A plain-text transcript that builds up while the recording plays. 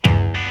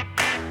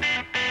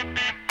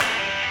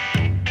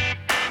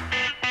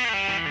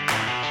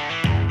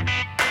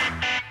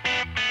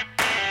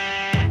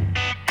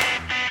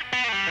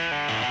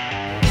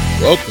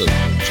Welcome to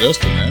Just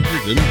an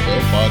Average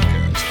NFL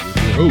Podcast with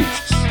your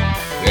hosts,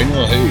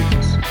 Daniel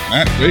Hayes,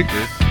 Matt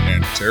Baker,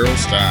 and Terrell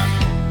Stein.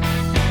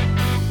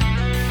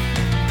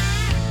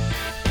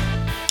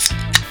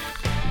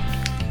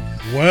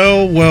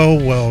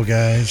 Well,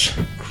 guys.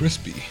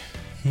 Crispy.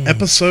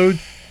 Episode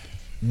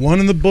 1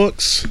 in the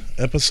books.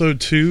 Episode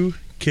 2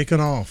 kicking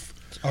off.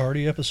 It's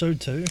already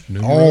episode 2?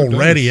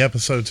 Already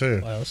episode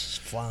 2. Wow, this is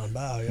flying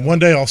by. Y'all. One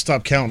day I'll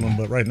stop counting them,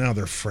 but right now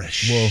they're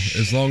fresh. Well,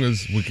 as long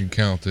as we can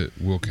count it,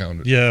 we'll count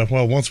it. Yeah,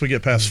 well, once we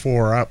get past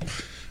 4, I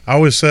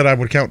always said I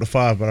would count to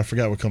 5, but I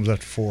forgot what comes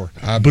after 4.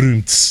 I'll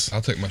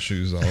take my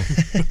shoes off.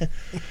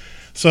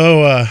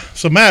 So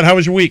Matt, how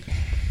was your week?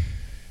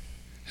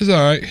 It's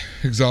all right.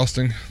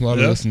 Exhausting. A lot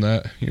of this and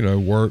that. You know,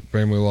 work,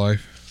 family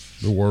life,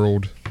 the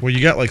world. Well,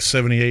 you got like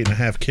 78 and a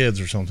half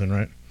kids or something,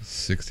 right?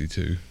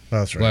 62.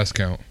 That's right. Last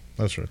count.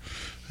 That's right.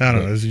 I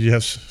don't know. You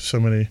have so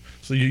many.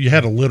 So you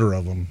had a litter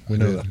of them. We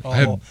know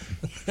that.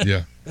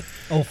 Yeah.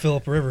 Old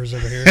Philip Rivers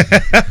over here.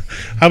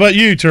 How about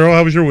you, Terrell?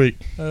 How was your week?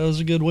 It was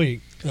a good week.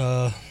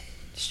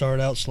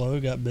 Started out slow,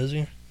 got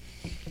busy.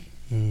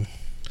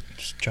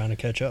 Just trying to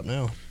catch up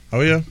now. Oh,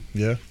 yeah.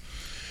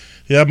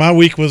 Yeah, my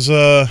week was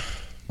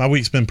my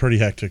week's been pretty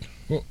hectic.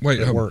 Well,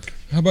 wait, at work.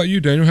 How about you,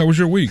 Daniel? How was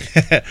your week?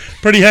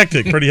 Pretty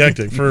hectic.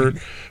 For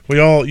we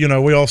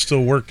all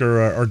still worked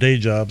our day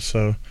jobs,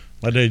 so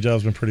my day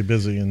job's been pretty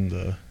busy, and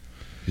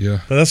yeah.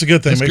 But that's a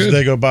good thing. That's Makes good. the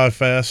day go by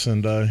fast,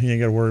 and you ain't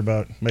got to worry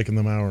about making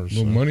them hours. A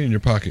little money in your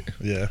pocket.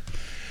 Yeah.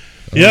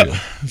 Oh, yep. Yeah.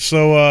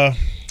 So,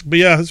 but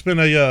yeah, it's been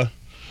a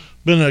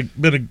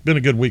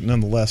good week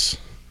nonetheless.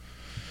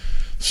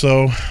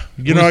 So,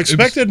 I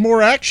expected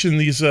more action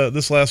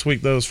this last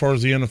week, though, as far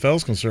as the NFL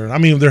is concerned. I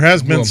mean, there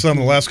has been some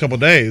the last couple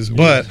of days,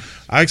 but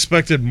I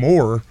expected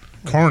more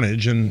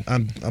carnage, and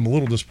I'm a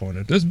little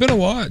disappointed. There's been a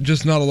lot,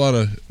 just not a lot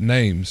of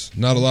names.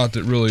 Not a lot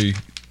that really,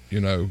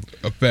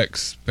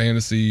 affects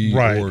fantasy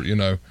or,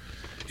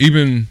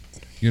 even,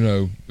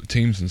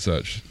 teams and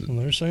such. Well,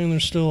 they're saying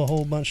there's still a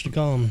whole bunch to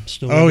come.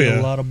 Still a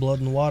lot of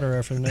blood and water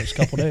after the next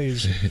couple of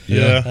days.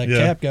 That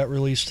cap got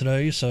released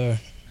today, so...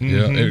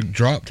 Yeah, it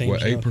dropped,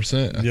 Teams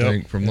 8%, I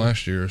think, from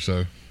last year or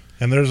so.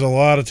 And there's a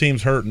lot of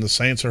teams hurting. The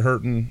Saints are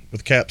hurting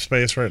with cap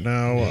space right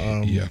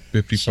now.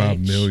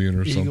 55 million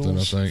or something,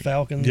 Eagles, I think.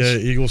 Falcons. Yeah,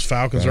 Eagles,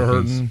 Falcons are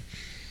hurting.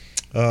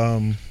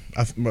 I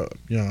think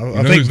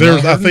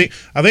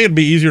it'd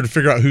be easier to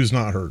figure out who's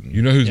not hurting.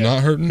 You know who's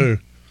not hurting? Who?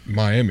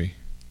 Miami.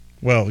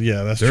 Well,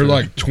 yeah, that's They're true.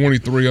 like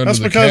 23 under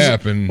the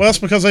cap. And that's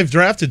because they've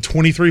drafted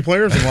 23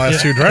 players in the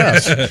last 2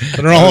 drafts. And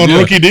they're all on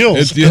rookie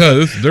deals.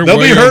 They'll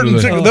be hurting.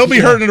 They'll be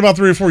hurting in about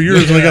 3 or 4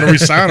 years, and they got to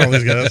re-sign all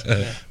these guys.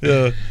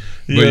 Yeah.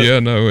 But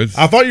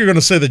I thought you were going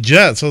to say the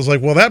Jets. I was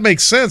like, well, that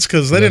makes sense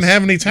because they didn't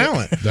have any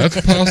talent.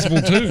 That's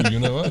possible too.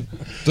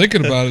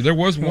 Thinking about it, there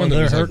was one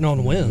that was hurting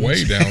on wins.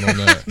 Way down on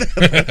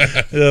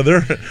that. Yeah,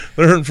 they're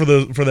hurting for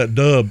that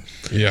dub.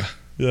 Yeah.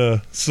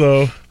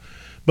 So.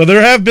 But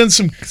there have been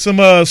some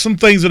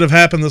things that have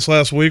happened this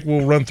last week.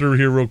 We'll run through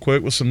here real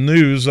quick with some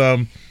news.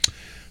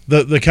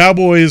 The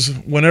Cowboys,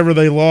 whenever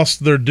they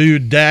lost their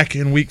dude Dak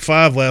in Week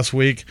 5 last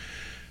season.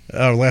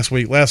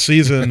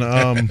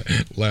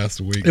 Last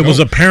week. It was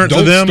apparent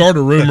to them. Don't start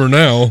a rumor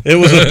now. It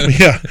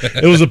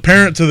was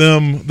apparent to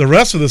them the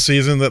rest of the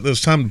season that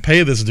there's time to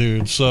pay this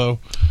dude. So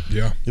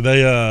yeah,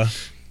 they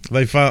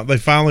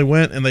finally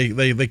went and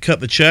they cut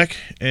the check,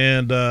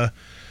 and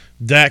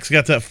Dak's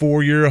got that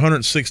 4-year,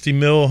 $160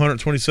 million,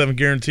 127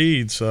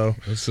 guaranteed. So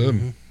that's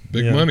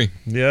big money.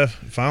 Yeah,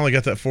 finally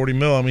got that $40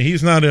 million. I mean,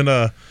 he's not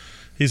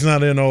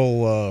in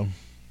old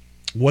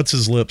what's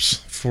his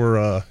lips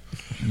for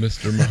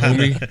Mr.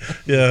 Mahomey.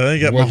 Yeah, they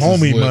got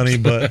Mahomey money,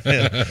 but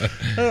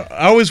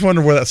I always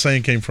wonder where that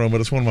saying came from. But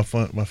it's one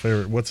of my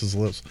favorite. What's his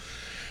lips?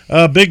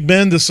 Big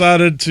Ben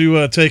decided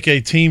to take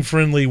a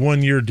team-friendly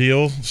 1-year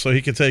deal so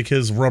he could take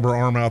his rubber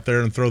arm out there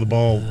and throw the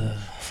ball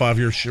 5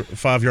 yards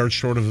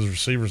short of his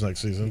receivers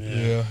next season.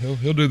 Yeah,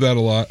 he'll do that a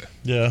lot.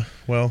 Yeah,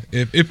 well,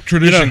 if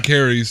tradition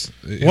carries,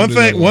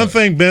 one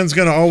thing Ben's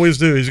going to always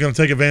do, he's going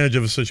to take advantage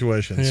of a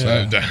situation.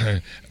 Yeah.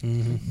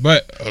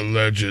 But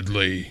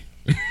allegedly.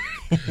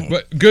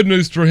 But good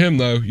news for him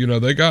though,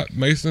 they got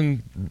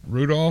Mason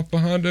Rudolph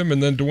behind him,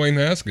 and then Dwayne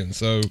Haskins.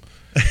 So.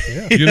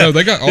 Yeah.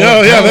 They got all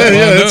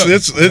that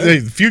it's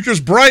future's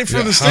bright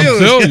for the Steelers. I'm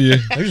telling you.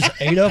 They're just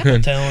ate up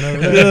with talent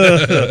over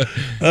there.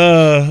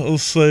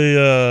 Let's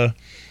say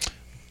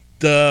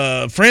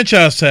the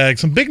franchise tag.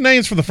 Some big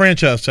names for the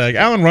franchise tag.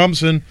 Allen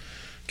Robinson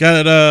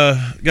got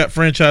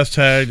franchise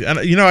tagged. And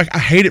I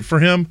hate it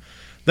for him.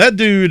 That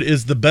dude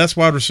is the best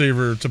wide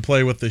receiver to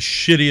play with the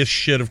shittiest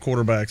shit of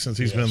quarterbacks since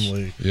he's been in the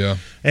league. Yeah.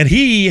 And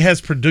he has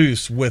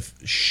produced with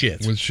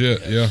shit.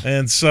 Yeah.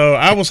 And so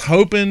I was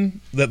hoping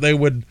that they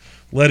would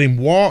let him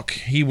walk.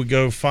 He would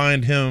go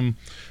find him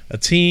a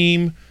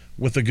team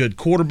with a good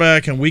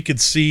quarterback, and we could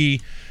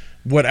see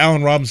what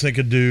Allen Robinson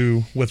could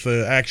do with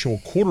the actual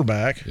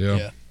quarterback.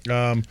 Yeah.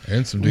 And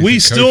some we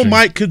decent still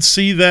coaching. could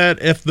see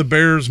that if the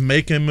Bears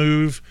make a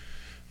move.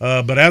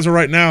 But as of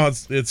right now,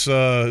 it's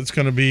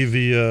going to be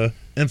the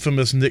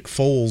infamous Nick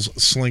Foles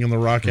slinging the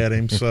rock at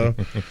him. So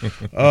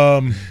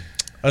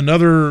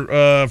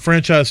Another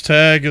franchise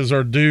tag is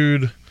our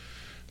dude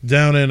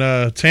down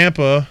in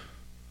Tampa.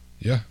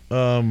 Yeah.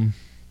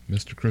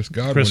 Mr. Chris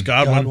Godwin. Chris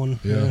Godwin.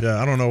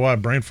 Yeah. I don't know why I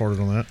brain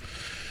farted on that.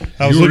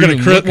 I was looking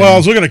at Chris. Well, I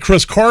was looking at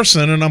Chris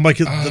Carson, and I'm like,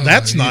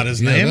 "That's not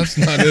his name. That's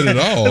not it at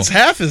all. That's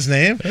half his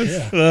name."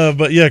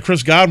 But yeah,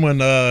 Chris Godwin,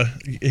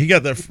 he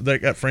got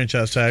that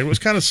franchise tag. Which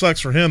kind of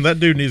sucks for him. That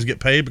dude needs to get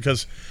paid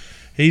because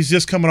he's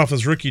just coming off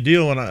his rookie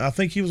deal, and I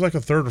think he was like a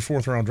 3rd or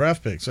 4th round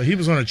draft pick. So he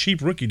was on a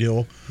cheap rookie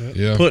deal,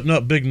 putting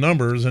up big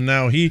numbers, and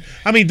now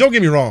don't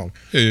get me wrong,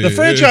 the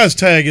franchise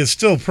tag is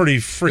still pretty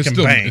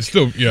freaking bank. It's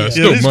still these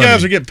money.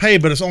 guys are getting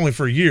paid, but it's only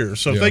for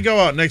years. So if they go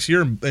out next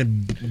year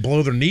and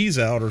blow their knees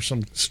out or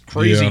some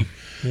crazy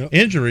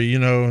injury,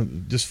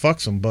 just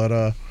fucks them.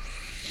 But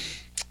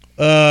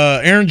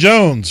Aaron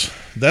Jones,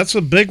 that's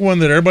a big one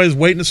that everybody's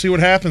waiting to see what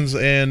happens,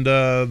 and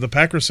the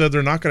Packers said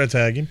they're not going to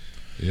tag him.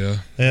 Yeah.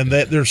 And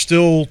that they're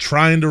still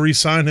trying to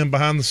re-sign him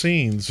behind the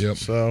scenes. Yep.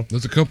 So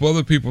there's a couple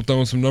other people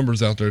throwing some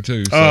numbers out there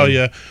too. So. Oh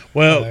yeah.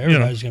 Well,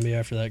 everybody's gonna be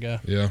after that guy.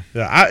 Yeah.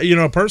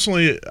 Yeah.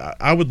 Personally,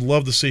 I would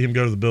love to see him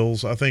go to the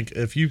Bills. I think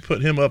if you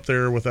put him up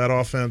there with that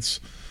offense,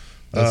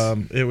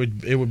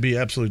 it would be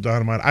absolute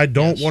dynamite. I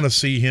don't want to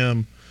see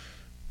him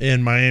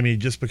in Miami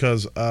just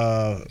because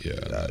I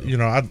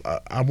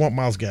want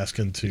Myles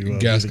Gaskin to be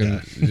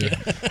the guy.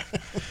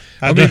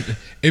 I mean,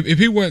 if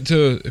he went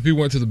to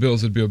the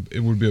Bills, it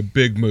would be a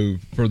big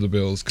move for the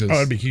Bills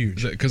it'd be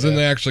huge because then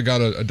they actually got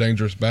a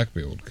dangerous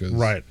backfield.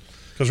 Right.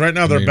 Because right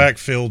now their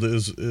backfield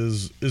is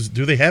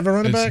do they have a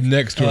running back? It's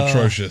next to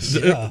atrocious.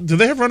 Do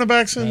they have running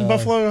backs in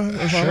Buffalo?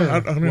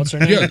 Sure. What's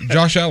their name? Yeah,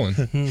 Josh Allen.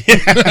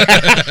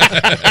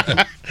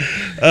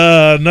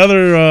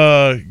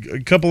 Another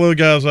couple of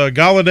guys.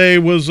 Galladay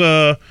was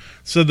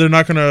said they're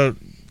not going to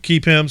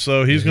keep him,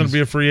 so he's going to be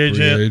a free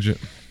agent.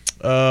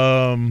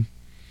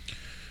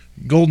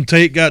 Golden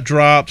Tate got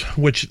dropped,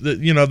 which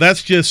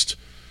that's just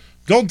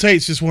Golden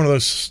Tate's just one of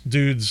those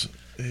dudes.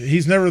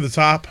 He's never the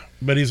top,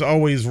 but he's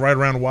always right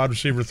around wide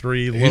receiver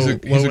 3. He's a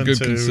good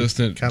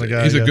consistent kind of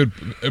guy. He's a good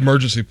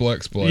emergency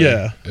flex player.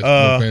 Yeah, as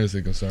far as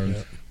fantasy concerns.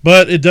 Yeah.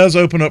 But it does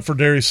open up for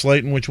Darius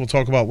Slayton, which we'll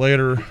talk about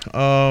later.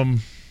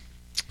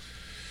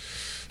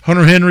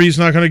 Hunter Henry's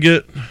not going to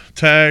get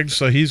tagged,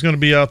 so he's going to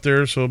be out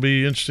there. So it'll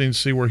be interesting to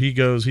see where he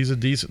goes. He's a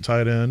decent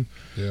tight end.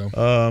 Yeah.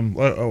 I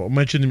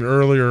mentioned him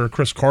earlier.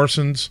 Chris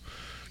Carson's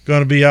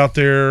going to be out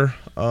there,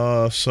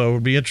 so it'll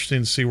be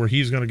interesting to see where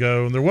he's going to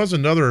go. And there was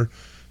another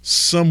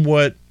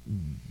somewhat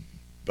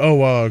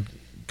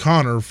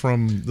Connor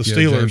from the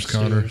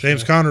Steelers.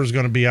 James Conner is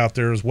going to be out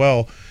there as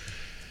well.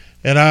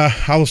 And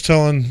I was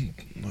telling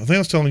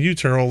you,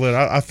 Terrell, that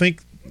I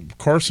think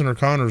Carson or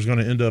Connor is going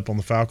to end up on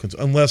the Falcons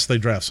unless they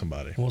draft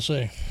somebody. We'll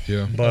see.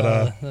 Yeah,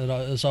 but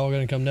it's all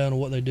going to come down to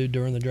what they do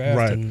during the draft,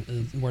 right.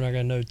 And we're not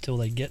going to know till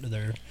they get to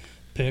their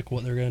pick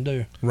what they're going to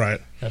do. Right.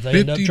 If they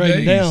end up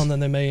trading down, then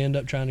they may end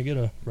up trying to get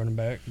a running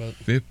back. But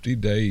 50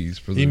 days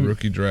for the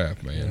rookie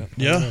draft, man.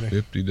 Yeah.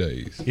 50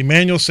 days.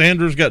 Emmanuel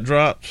Sanders got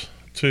dropped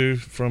too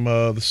from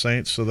the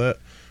Saints, so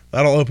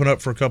that'll open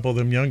up for a couple of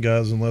them young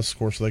guys, unless of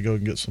course they go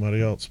and get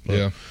somebody else. But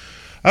yeah.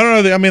 I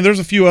don't know. I mean, there's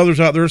a few others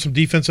out there, some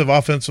defensive,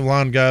 offensive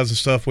line guys and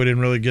stuff we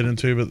didn't really get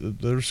into,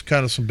 but there's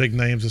kind of some big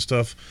names and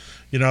stuff.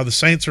 The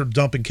Saints are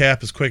dumping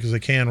cap as quick as they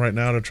can right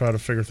now to try to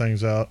figure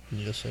things out.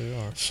 Yes, they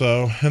are.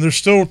 So, and there's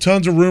still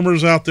tons of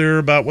rumors out there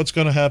about what's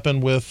going to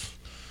happen with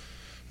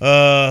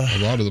a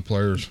lot of the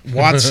players.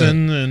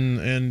 Watson,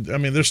 and I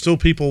mean, there's still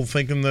people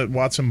thinking that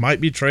Watson might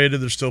be traded.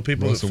 There's still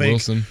people that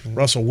think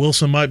Russell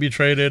Wilson might be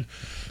traded.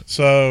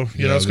 So, it's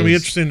going to be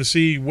interesting to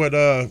see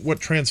what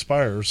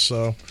transpires.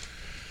 So.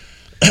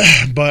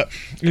 But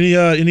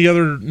any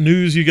other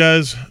news you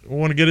guys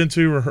want to get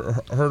into or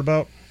heard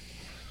about?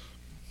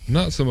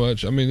 Not so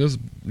much. I mean, there's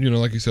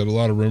like you said, a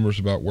lot of rumors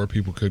about where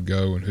people could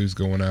go and who's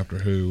going after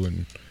who,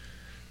 and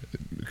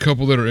a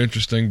couple that are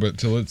interesting. But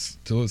till it's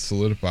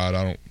solidified,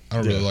 I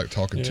don't really like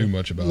talking too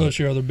much about Unless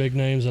your other big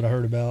names that I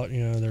heard about,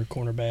 they're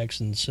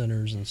cornerbacks and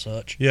centers and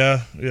such.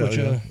 Yeah.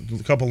 A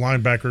couple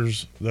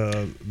linebackers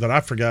that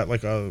I forgot,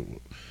 like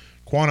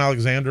Quan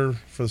Alexander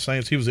for the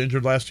Saints. He was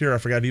injured last year. I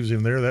forgot he was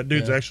even there. That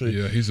dude's actually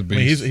he's a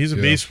beast. I mean, he's a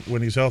beast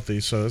when he's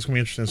healthy. So it's gonna be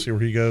interesting to see where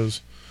he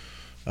goes.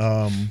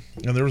 And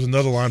there was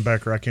another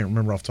linebacker I can't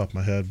remember off the top of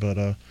my head,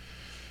 but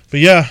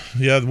yeah.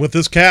 With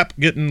this cap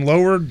getting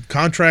lowered,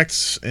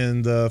 contracts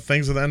and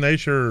things of that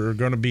nature are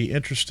going to be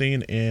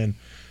interesting. And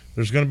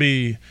there's going to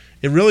be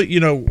really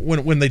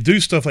when they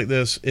do stuff like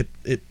this, it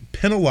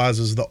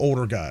penalizes the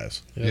older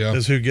guys. Yeah,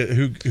 is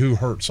who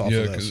hurts off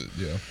of this.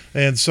 Yeah.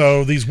 And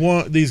so these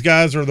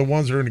guys are the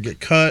ones that are going to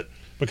get cut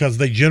because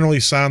they generally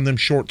sign them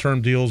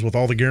short-term deals with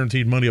all the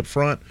guaranteed money up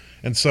front.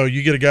 And so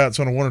you get a guy that's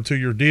on a 1 or 2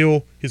 year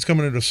deal. He's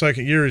coming into a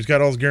second year. He's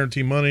got all his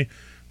guaranteed money.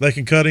 They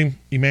can cut him,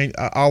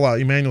 a la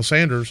Emmanuel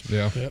Sanders.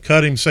 Yeah.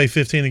 Cut him, say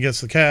 15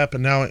 against the cap,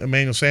 and now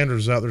Emmanuel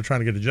Sanders is out there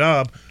trying to get a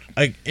job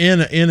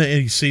in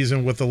a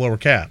season with the lower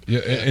cap. Yeah,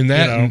 and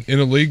that in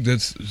a league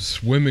that's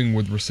swimming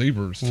with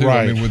receivers too.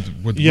 Right. I mean, with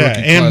rookie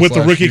and with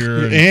the rookie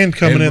and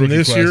coming in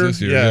this year.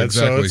 Yeah,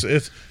 exactly. So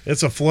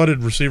it's a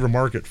flooded receiver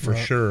market for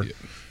sure. Yeah.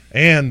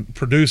 and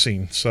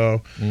producing.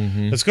 So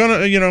it's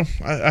gonna,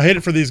 I hate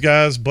it for these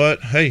guys,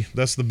 but hey,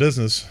 that's the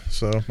business.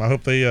 So I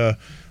hope they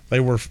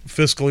were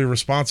fiscally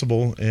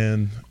responsible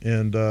and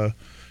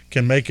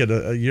can make it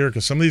a year,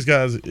 because some of these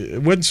guys,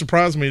 it wouldn't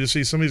surprise me to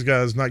see some of these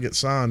guys not get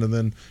signed, and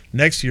then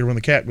next year when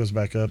the cap goes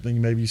back up, then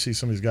maybe you see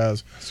some of these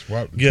guys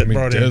get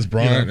brought in. Des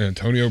Bryant and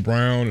Antonio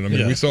Brown, and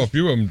we saw a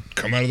few of them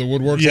come out of the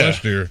woodworks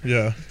last year.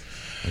 Yeah.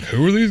 Like,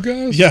 who are these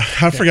guys? Yeah,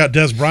 I forgot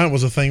Des Bryant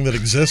was a thing that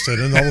existed,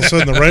 and all of a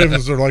sudden the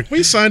Ravens are like,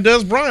 we signed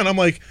Des Bryant. I'm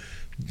like,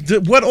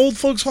 what old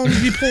folks home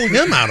did you pull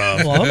him out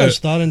of? Well, I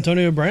almost thought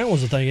Antonio Brown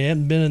was a thing. He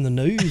hadn't been in the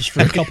news for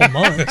a couple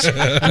months. And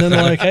then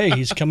they're like, hey,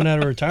 he's coming out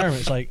of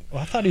retirement. It's like,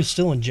 well, I thought he was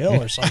still in jail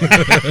or something.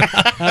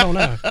 I don't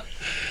know.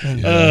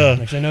 And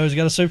next thing I know, he's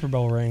got a Super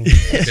Bowl ring.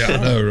 Yeah, I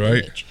know,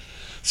 right?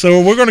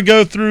 So we're going to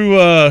go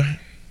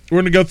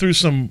through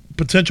some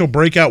potential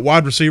breakout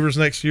wide receivers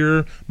next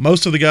year.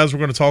 Most of the guys we're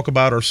going to talk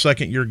about are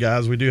second-year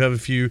guys. We do have a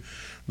few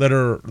that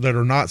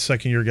are not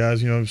second-year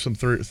guys, some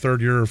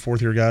third-year or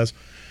fourth-year guys.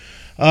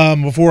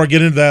 Before I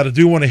get into that, I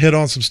do want to hit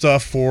on some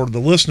stuff for the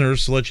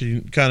listeners to let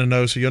you kind of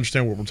know so you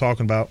understand what we're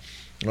talking about.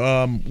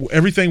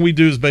 Everything we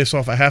do is based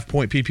off a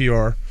half-point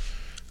PPR,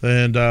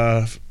 and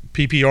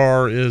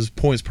PPR is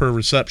points per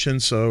reception.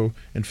 So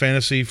in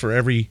fantasy, for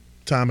every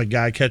time a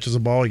guy catches a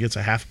ball, he gets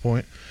a half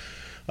point.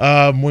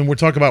 When we're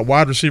talking about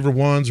wide receiver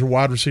ones or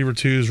wide receiver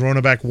twos,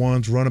 running back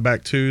ones, running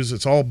back twos,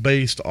 it's all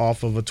based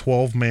off of a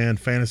 12-man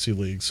fantasy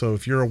league. So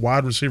if you're a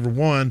wide receiver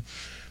one,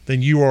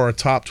 then you are a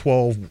top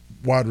 12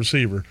 wide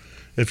receiver.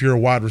 If you're a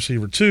wide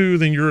receiver 2,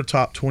 then you're a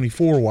top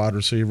 24 wide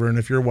receiver. And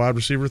if you're a wide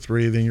receiver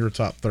 3, then you're a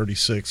top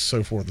 36,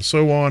 so forth and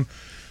so on.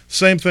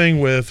 Same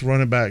thing with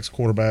running backs,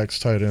 quarterbacks,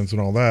 tight ends,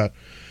 and all that.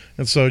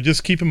 And so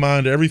just keep in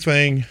mind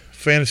everything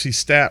fantasy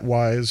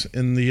stat-wise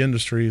in the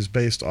industry is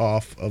based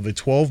off of a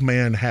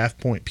 12-man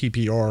half-point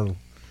PPR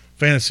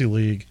fantasy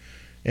league.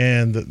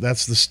 And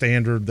that's the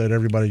standard that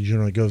everybody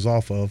generally goes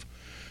off of.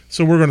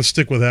 So we're going to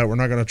stick with that. We're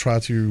not going to try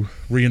to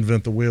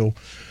reinvent the wheel.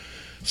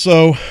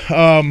 So, but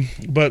I'm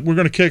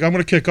going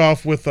to kick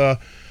off with a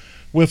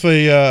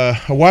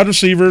wide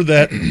receiver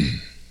that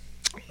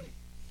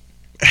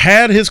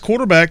had his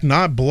quarterback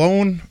not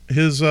blown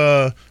his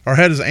or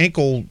had his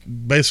ankle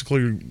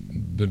basically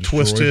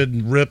twisted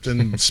and ripped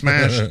and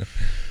smashed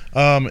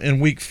in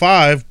week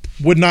 5,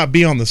 would not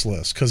be on this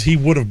list, because he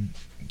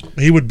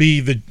would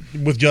be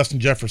with Justin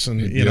Jefferson.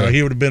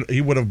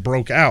 He would have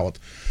broke out,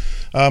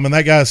 and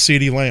that guy is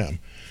CeeDee Lamb.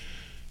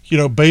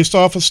 Based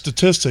off of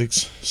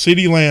statistics,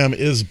 CeeDee Lamb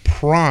is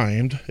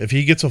primed. If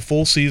he gets a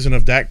full season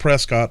of Dak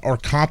Prescott or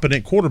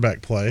competent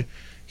quarterback play,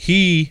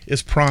 he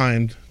is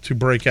primed to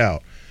break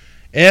out.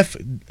 If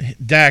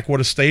Dak would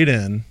have stayed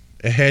in,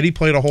 had he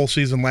played a whole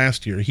season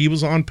last year, he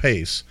was on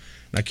pace.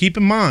 Now, keep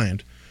in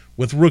mind,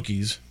 with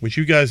rookies, which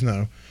you guys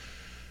know,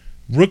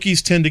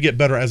 rookies tend to get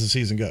better as the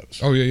season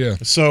goes. Oh yeah.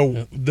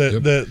 So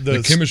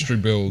the chemistry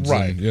builds,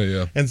 right?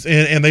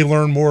 And they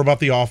learn more about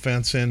the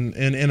offense and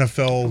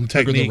NFL and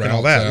technique and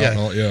all that.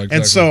 Exactly.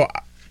 And so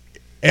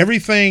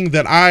everything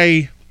that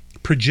I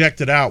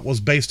projected out was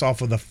based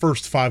off of the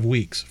first 5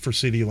 weeks for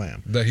CeeDee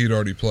Lamb that he'd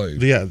already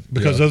played. Yeah,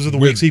 because those are the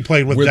weeks he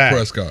played with Dak.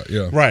 Prescott.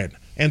 Yeah, right.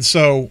 And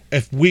so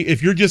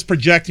if you're just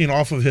projecting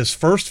off of his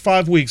first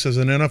 5 weeks as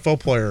an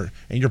NFL player,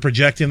 and you're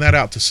projecting that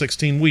out to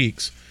 16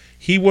 weeks.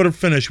 He would have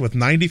finished with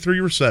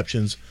 93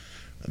 receptions,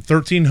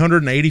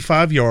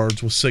 1,385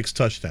 yards with 6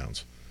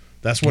 touchdowns.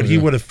 That's what he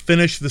would have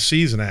finished the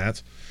season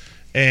at,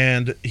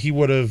 and he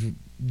would have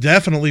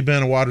definitely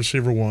been a wide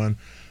receiver 1,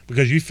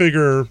 because you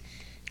figure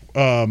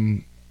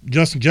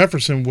Justin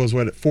Jefferson was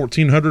at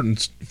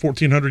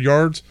 1,400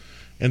 yards,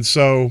 and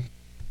so I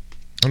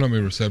don't know how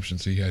many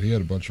receptions he had. He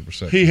had a bunch of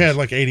receptions. He had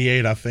like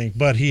 88, I think,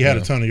 but he had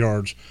a ton of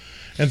yards,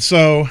 and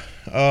so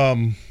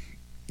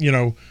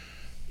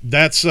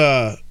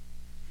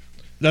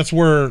That's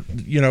where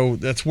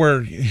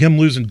him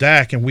losing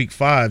Dak in week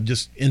 5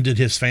 just ended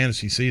his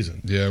fantasy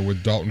season. Yeah,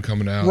 with Dalton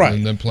coming out, right,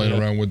 and then playing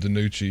around with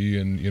DiNucci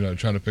and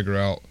trying to figure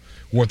out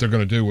what they're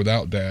going to do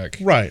without Dak.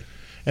 Right.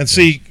 And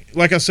see,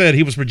 like I said,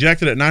 he was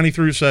projected at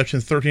 93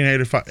 receptions,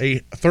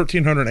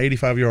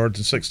 1,385 yards,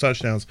 and 6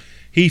 touchdowns.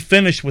 He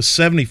finished with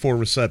 74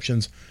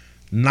 receptions,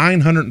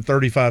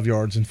 935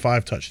 yards, and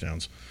 5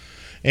 touchdowns.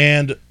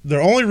 And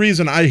the only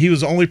reason he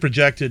was only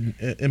projected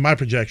in my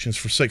projections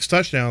for 6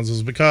 touchdowns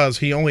is because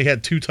he only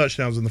had 2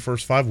 touchdowns in the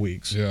first 5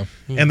 weeks. Yeah.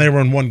 And they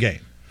were in one game.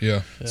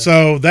 Yeah.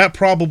 So that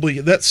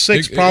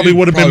 6 probably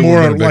would have been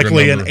more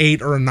likely an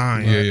 8 or a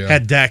 9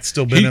 had Dak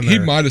still been in there. He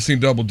might have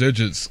seen double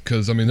digits,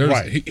 because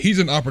he's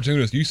an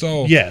opportunist. You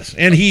saw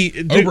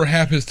and over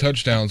half his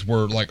touchdowns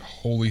were like,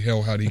 holy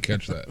hell, how did he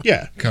catch that?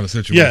 Yeah. Kind of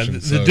situation. Yeah,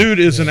 the dude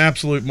is an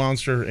absolute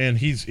monster, and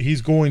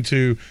he's going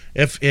to,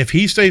 if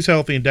he stays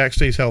healthy and Dak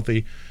stays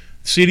healthy,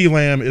 CeeDee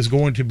Lamb is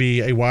going to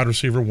be a wide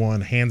receiver 1,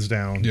 hands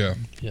down. Yeah.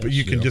 But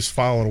you can just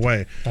file it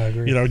away. I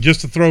agree.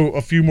 Just to throw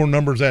a few more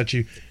numbers at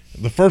you.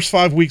 The first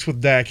 5 weeks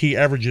with Dak, he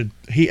averaged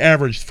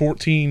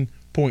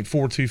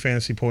 14.42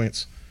 fantasy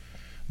points.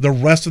 The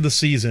rest of the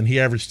season, he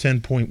averaged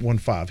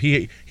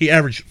 10.15. He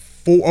averaged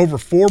over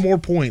 4 more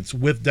points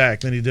with Dak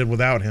than he did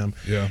without him.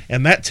 Yeah.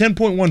 And that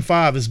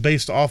 10.15 is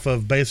based off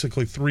of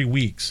basically 3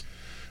 weeks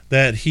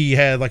that he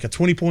had, like a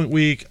 20-point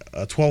week,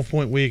 a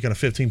 12-point week, and a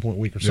 15-point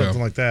week or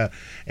something like that.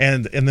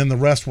 And then the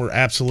rest were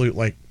absolute,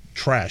 like,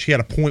 trash. He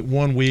had a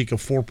 0.1 week, a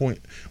 4 point,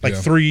 like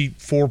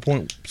 4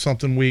 point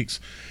something weeks.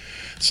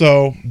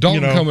 So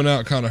Dalton coming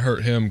out kind of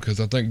hurt him because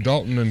I think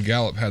Dalton and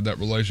Gallup had that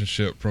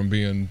relationship from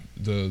being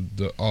the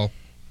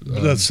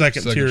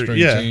second tier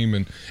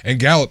team, and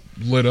Gallup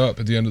lit up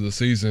at the end of the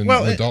season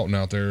with Dalton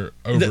out there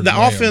over the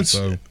offense.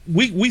 So.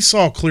 We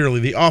saw clearly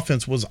the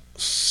offense was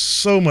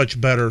so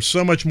much better,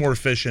 so much more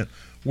efficient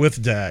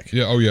with Dak.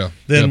 Yeah,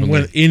 than definitely.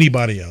 with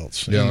anybody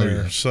else in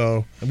there. Yeah.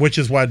 So, which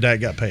is why Dak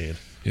got paid.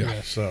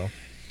 Yeah. So,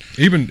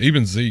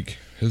 even Zeke,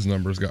 his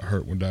numbers got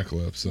hurt when Dak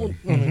left. So,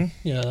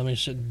 yeah. I mean,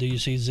 do you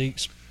see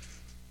Zeke's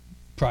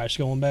price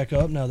going back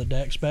up now that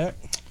Dak's back?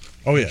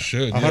 Oh yeah, it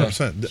should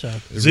 100%.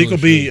 So, Zeke will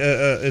be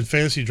in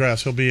fantasy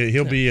drafts. He'll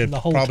be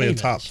probably a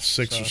top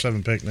 6 or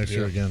 7 pick next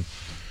year again.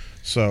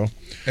 So,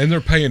 and they're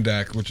paying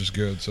Dak, which is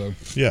good. So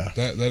yeah,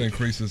 that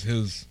increases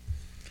his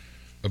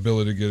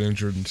ability to get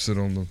injured and sit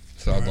on the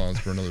sidelines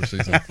for another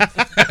season. All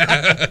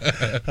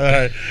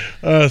right.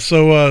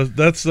 So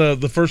that's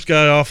the first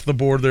guy off the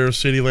board there,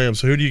 CeeDee Lamb.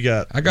 So who do you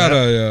got? I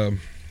got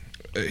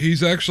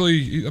he's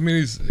actually, I mean,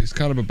 he's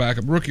kind of a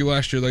backup rookie.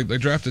 Last year they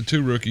drafted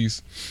 2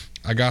 rookies.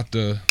 I got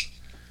the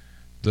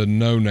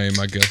no name,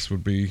 I guess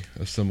would be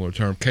a similar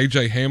term.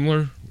 KJ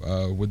Hamler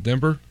with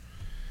Denver.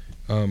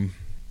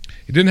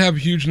 He didn't have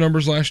huge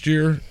numbers last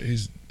year.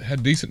 He's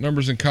had decent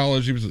numbers in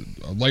college. He was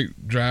a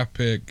late draft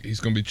pick. He's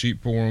going to be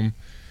cheap for him,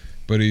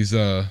 but he's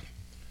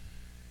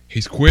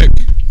quick.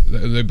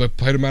 They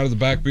played him out of the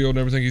backfield and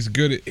everything. He's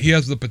good. He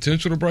has the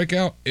potential to break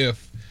out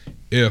if,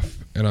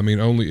 and I mean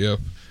only if,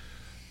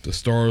 the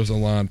stars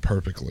align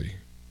perfectly.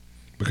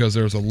 Because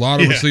there's a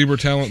lot of receiver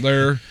talent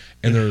there,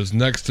 and there's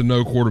next to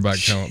no quarterback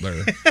talent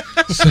there.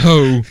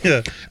 So,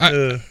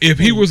 if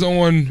he was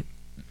on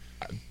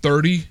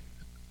 30,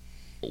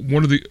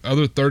 one of the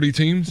other 30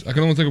 teams, I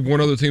can only think of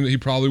one other team that he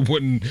probably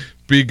wouldn't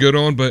be good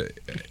on, but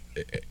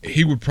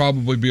he would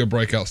probably be a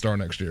breakout star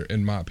next year,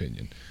 in my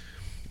opinion.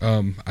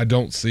 I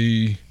don't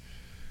see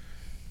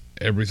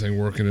everything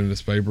working in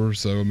his favor.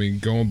 So, I mean,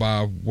 going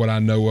by what I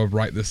know of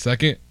right this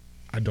second,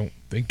 I don't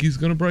think he's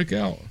going to break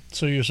out.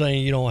 So you're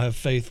saying you don't have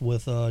faith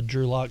with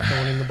Drew Lock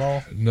throwing him the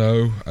ball?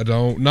 No, I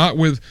don't. Not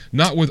with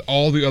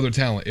all the other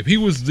talent. If he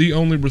was the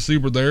only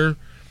receiver there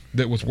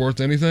that was worth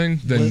anything,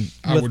 then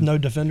I would. With no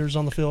defenders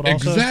on the field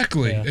also?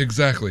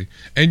 Exactly.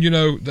 And,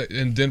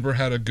 and Denver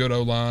had a good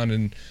O-line,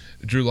 and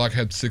Drew Lock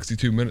had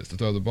 62 minutes to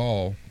throw the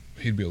ball.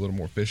 He'd be a little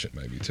more efficient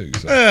maybe too.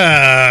 So.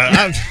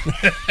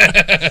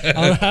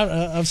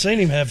 I've seen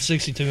him have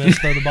 62 minutes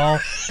to throw the ball,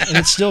 and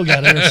it's still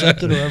got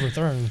intercepted or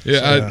overthrown.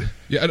 Yeah,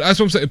 that's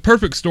what I'm saying.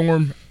 Perfect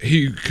storm.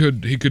 He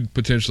could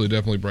potentially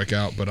definitely break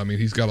out, but I mean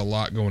he's got a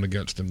lot going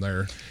against him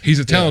there. He's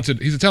a talented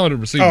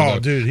receiver. Oh,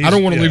 dude, I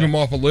don't want to leave him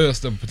off a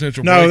list of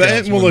potential. No,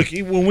 look,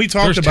 when we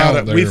talked about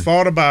it, we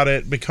thought about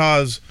it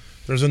because.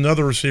 There's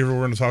another receiver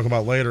we're going to talk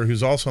about later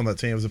who's also on that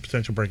team as a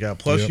potential breakout.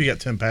 Plus, you got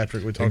Tim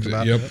Patrick we talked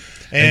about. Yep.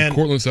 And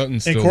Courtland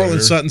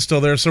Sutton's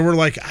still there. So we're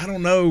like, I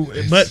don't know,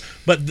 but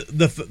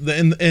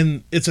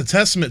it's a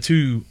testament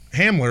to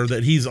Hamler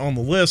that he's on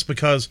the list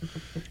because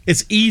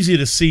it's easy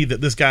to see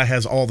that this guy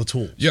has all the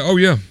tools. Yeah. Oh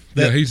yeah.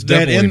 He's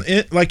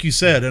definitely like you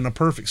said, in a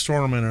perfect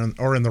storm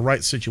or in the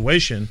right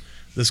situation,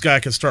 this guy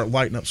can start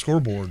lighting up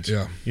scoreboards.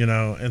 Yeah.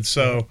 And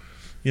so,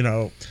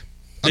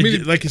 I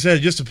mean, like you said, it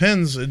just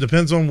depends. It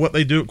depends on what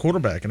they do at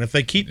quarterback, and if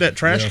they keep that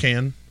trash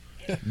can,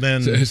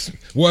 then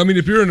I mean,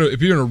 if you're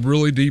in a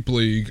really deep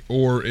league,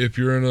 or if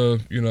you're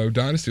in a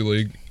dynasty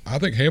league, I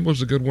think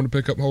Hamler's a good one to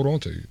pick up and hold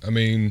on to. I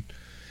mean,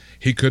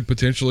 he could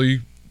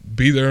potentially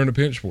be there in a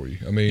pinch for you.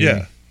 I mean,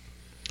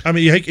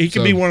 he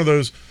could be one of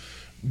those.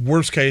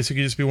 Worst case, it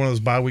could just be one of those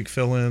bye-week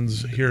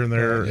fill-ins here and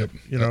there. Yep.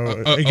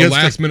 A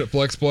last-minute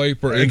flex play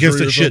for injury against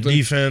a or shit something.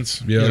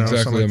 Defense. Yeah,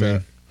 exactly. Like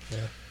that.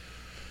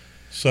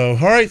 So,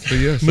 all right,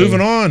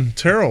 moving on.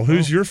 Terrell,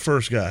 who's your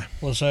first guy?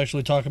 Let's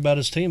actually talk about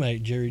his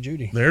teammate, Jerry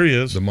Jeudy. There he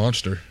is. The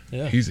monster.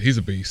 Yeah. He's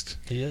a beast.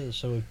 He is.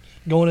 So,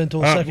 going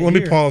into a second Let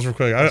me pause real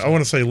quick. I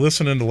want to say,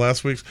 listening to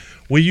last week's,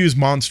 we use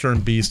monster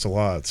and beast a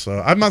lot. So,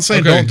 I'm not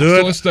saying don't do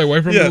it. Let's stay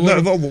away from it.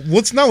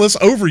 Let's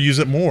overuse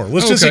it more.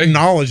 Let's just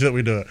acknowledge that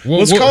we do it.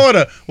 Let's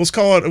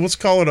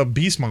call it a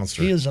beast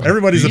monster.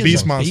 Everybody's a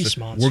beast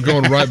monster. We're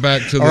going right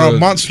back to the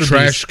monster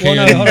trash can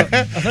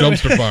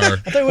dumpster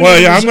fire.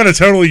 I'm going to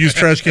totally use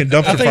trash can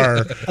dumpster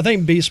fire. I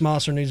think beast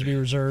monster needs to be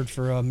reserved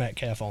for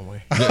Metcalf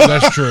only.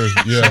 That's true.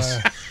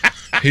 Yes.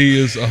 He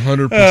is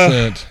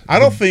 100%. I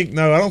don't think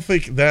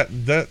that.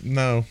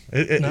 No.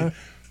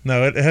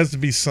 It has to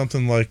be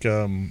something like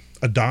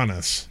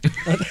Adonis.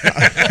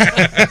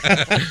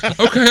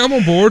 Okay, I'm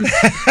on board.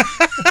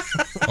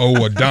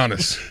 Oh,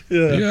 Adonis.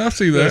 Yeah, I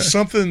see that.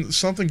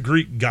 Something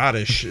Greek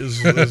goddish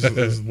is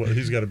what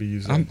he's got to be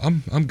using.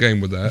 I'm game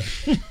with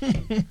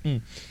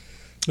that.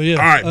 But yeah,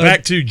 All right,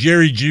 back to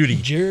Jerry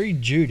Jeudy. Jerry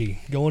Jeudy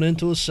going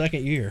into his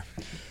second year.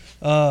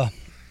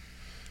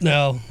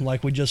 Now,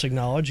 like we just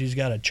acknowledged, he's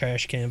got a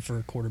trash can for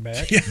a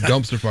quarterback.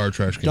 Dumpster fire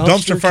trash can.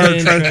 Dumpster fire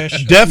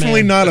trash.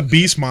 Definitely not a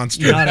beast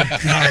monster. Not a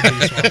beast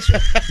monster.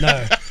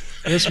 No.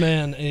 This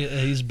man,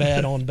 he's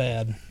bad on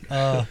bad.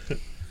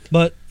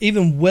 But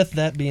even with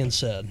that being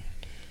said,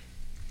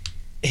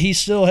 he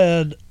still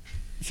had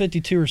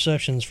 52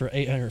 receptions for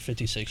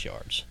 856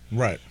 yards.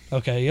 Right.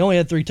 Okay, he only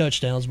had 3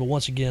 touchdowns, but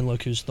once again,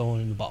 look who's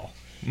throwing him the ball.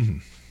 Mm-hmm.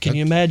 Can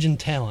you imagine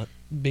talent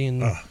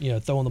being,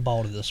 throwing the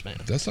ball to this man?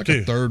 That's like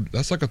a third.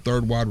 That's like a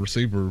third wide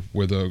receiver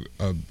with a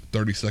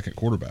 30-second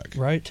quarterback.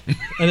 Right.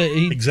 And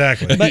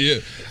exactly. But, Yeah.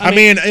 I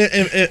mean,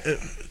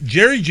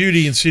 Jerry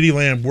Jeudy and CeeDee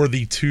Lamb were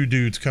the 2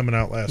 dudes coming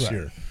out last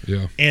year.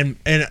 Yeah.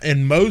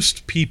 And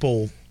most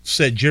people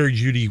said Jerry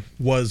Jeudy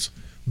was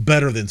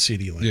better than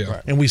CeeDee Lamb. Yeah.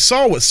 Right. And we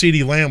saw what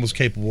CeeDee Lamb was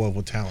capable of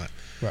with talent.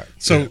 Right.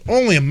 So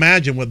only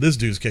imagine what this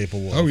dude's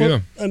capable of. Oh, yeah.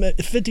 I mean,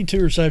 52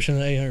 receptions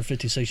and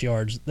 856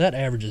 yards, that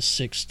averages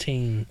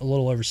a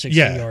little over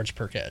 16 yards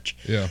per catch.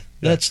 Yeah.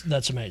 That's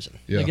amazing.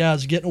 Yeah. The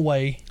guy's getting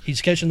away.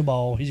 He's catching the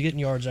ball. He's getting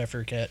yards after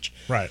a catch.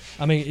 Right.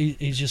 I mean,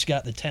 he's just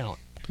got the talent.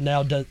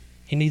 Now,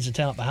 he needs the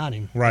talent behind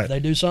him. Right. If they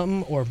do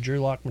something, or if Drew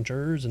Lock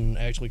matures and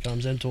actually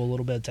comes into a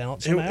little bit of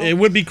talent somehow, It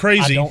would be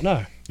crazy. I don't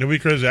know. It would be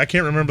crazy. I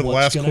can't remember the What's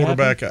last gonna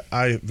quarterback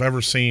I've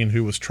ever seen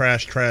who was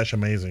trash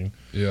amazing.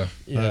 Yeah.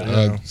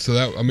 Yeah. So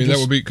that that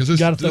would be because this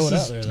gotta throw it is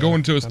out there, though.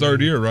 going to his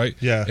third year, right?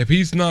 Yeah. If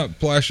he's not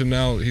flashing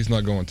now, he's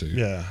not going to.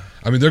 Yeah.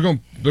 I mean, they're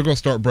going to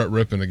start Brett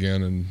Rippon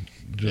again and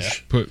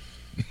just put.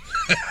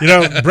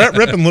 Brett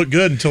Rippon looked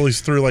good until he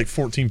threw like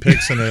 14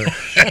 picks in it.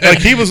 Like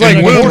he was like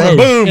In one row.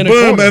 boom, In a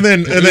boom, quarter. and then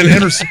and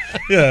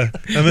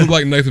then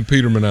Like Nathan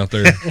Peterman out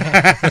there.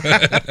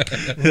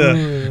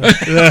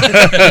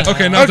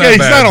 Okay, not okay, that he's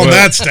bad, not on but-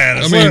 that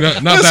status. I mean,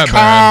 not Let's that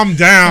calm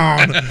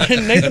down.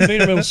 Nathan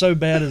Peterman was so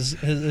bad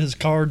his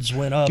cards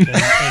went up in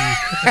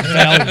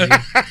value.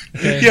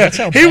 Okay, Yeah, that's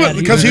how he was bad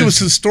because he was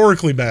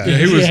historically bad. Yeah,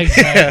 he was.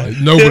 exactly.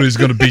 Nobody's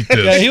going to beat this.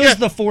 Yeah, he was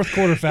the fourth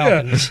quarter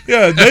Falcons.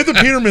 Yeah, Nathan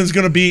Peterman's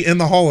going to be in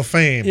the Hall of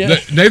Fame. Yeah.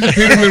 Nathan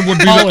Peterman would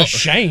be All the.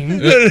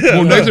 ashamed.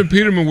 Well, Nathan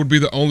Peterman would be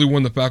the only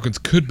one the Falcons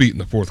could beat in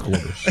the fourth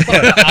quarter.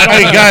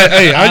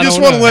 I just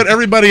don't want to know. let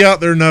everybody out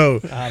there know.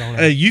 I don't know.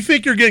 Hey, you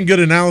think you're getting good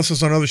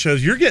analysis on other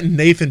shows? You're getting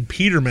Nathan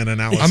Peterman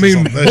analysis. I mean,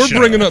 on this we're show.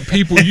 bringing up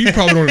people you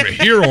probably don't even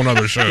hear on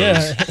other shows.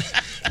 Yeah.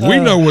 We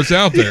know what's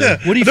out there.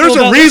 What do you There's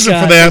feel a about this reason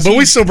guy? for that, Is but he-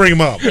 we still bring him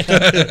up.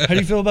 How do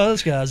you feel about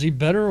this guy? Is he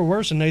better or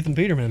worse than Nathan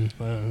Peterman?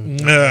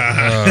 Everybody's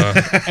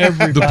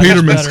The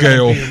Peterman better than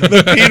scale. Peterman.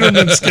 The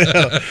Peterman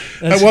scale.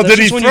 That's, Well, that's did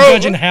he just when throw- you're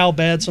judging how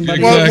bad somebody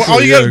Exactly. is. Well,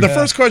 all you got. yeah. The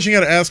first question you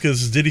got to ask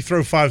is, did he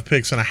throw 5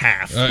 picks and a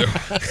half?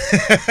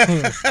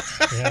 Yeah.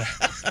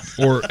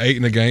 Or 8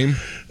 in a game.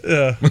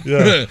 Yeah.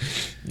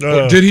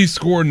 Or did he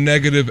score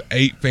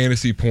 -8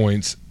 fantasy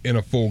points in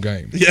a full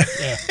game? Yeah.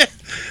 Yeah.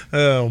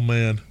 Oh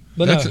man.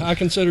 But That's no, I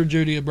consider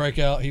Jeudy a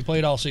breakout. He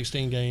played all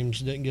 16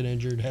 games, didn't get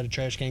injured, had a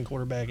trash can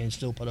quarterback, and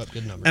still put up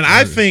good numbers. And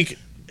I think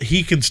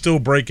he can still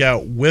break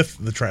out with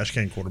the trash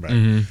can quarterback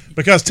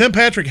because Tim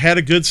Patrick had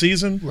a good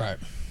season right.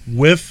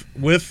 with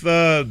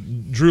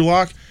Drew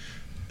Lock.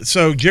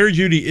 So Jerry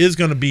Jeudy is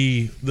going to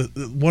be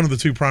one of the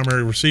 2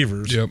 primary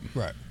receivers. Yep.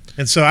 Right.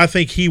 And so I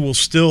think he will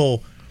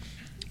still,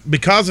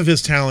 because of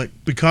his talent,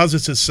 because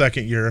it's his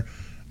second year,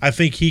 I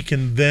think he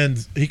can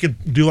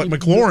do like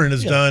McLaurin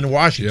has done in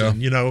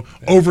Washington,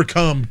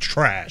 overcome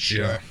trash.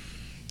 Yeah.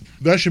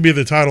 That should be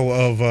the title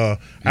of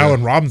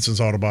Allen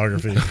Robinson's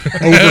autobiography,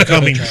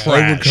 Overcoming Trash.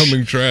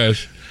 Overcoming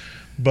trash.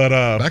 But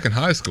Back in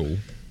high school.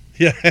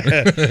 yeah.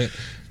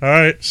 All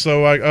right,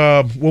 so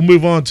we'll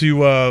move on to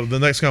the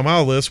next guy on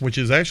my list, which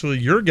is actually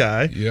your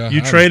guy. Yeah,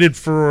 you traded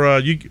for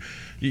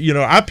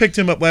I picked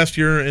him up last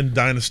year in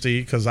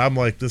Dynasty because I'm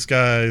like, this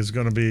guy is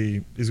going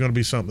to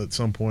be something at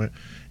some point.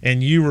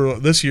 And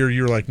this year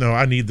you were like, no,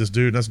 I need this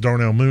dude. And that's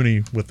Darnell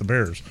Mooney with the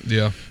Bears.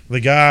 Yeah.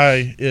 The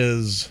guy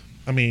is,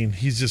 I mean,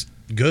 he's just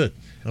good.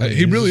 I mean,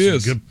 He really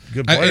he's is. a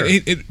good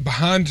player.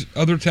 Behind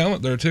other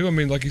talent there, too. I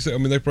mean, like you said,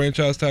 they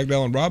franchise tagged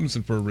Allen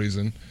Robinson for a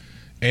reason.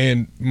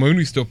 And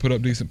Mooney still put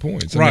up decent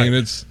points. I mean,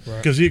 it's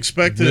because he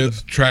expected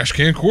with trash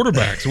can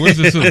quarterbacks. Where's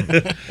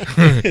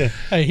this?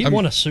 Hey, he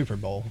won a Super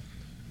Bowl.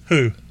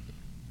 who?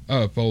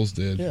 Foles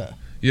did. Yeah.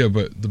 Yeah,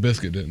 but the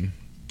Biscuit didn't.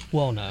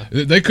 Well, no.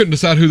 They couldn't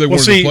decide who they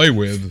wanted to play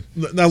with.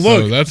 Now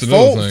look, So that's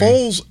another thing.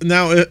 Foles.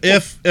 Now,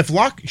 if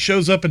Locke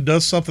shows up and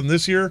does something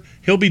this year,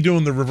 he'll be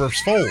doing the reverse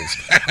Foles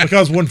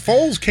because when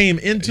Foles came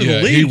into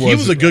the league, he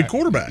was a good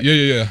quarterback.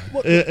 Yeah.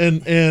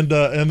 And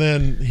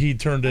then he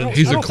turned in.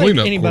 He's I a don't cleanable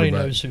think anybody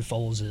quarterback. knows who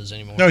Foles is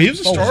anymore. No, he was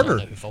a Foles starter. don't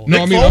know who Foles No,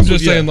 is. I mean, Foles I'm just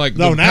was- saying, like,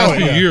 No, the now, past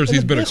few yeah. years, Well,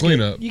 he's the been a Biscuit,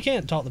 cleanup. You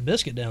can't talk the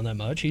Biscuit down that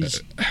much.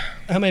 He's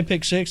how many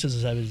pick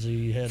sixes has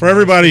he had? For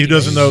everybody who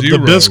doesn't know, Zero.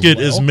 the Biscuit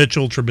is Well,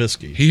 Mitchell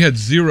Trubisky. He had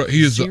 0.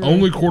 He is the Zero.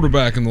 only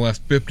quarterback in the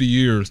last 50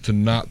 years to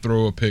not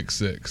throw a pick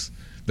six.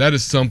 That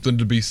is something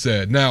to be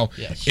said. Now,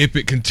 Yes. if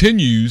it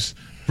continues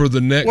for the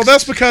next. Well,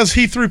 that's because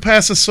he threw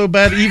passes so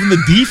bad even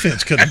the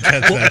defense couldn't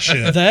catch that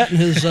shit. That and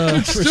his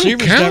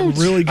receivers counts.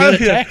 got really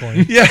good at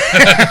tackling. Yeah,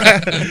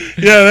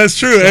 yeah, that's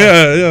true.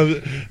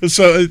 Yeah.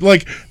 So,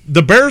 like,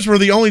 the Bears were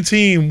the only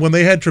team when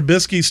they had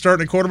Trubisky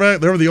starting at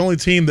quarterback. They were the only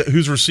team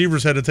whose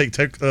receivers had to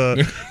take their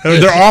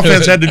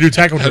offense had to do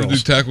tackle drills. Had to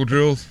do tackle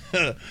drills.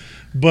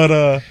 But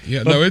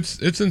it's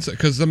insane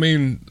because I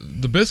mean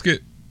the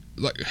Biscuit.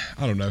 Like,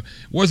 I don't know,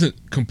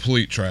 wasn't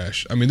complete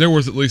trash. I mean, there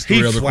was at least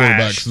three other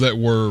quarterbacks that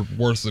were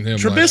worse than him.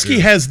 Trubisky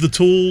has the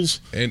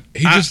tools, and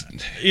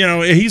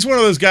he's one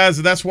of those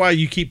guys that's why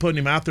you keep putting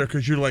him out there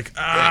because you're like,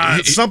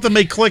 something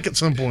may click at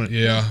some point.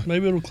 Yeah,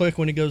 maybe it'll click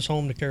when he goes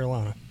home to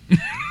Carolina.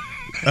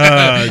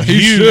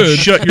 You should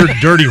shut your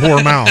dirty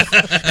whore mouth.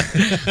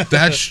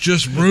 That's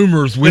just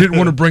rumors. We didn't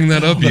want to bring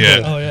that up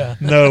yet. Oh yeah.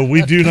 No,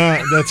 we do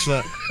not.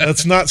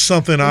 That's not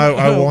something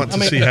I want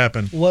to see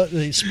happen. What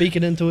speak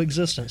it into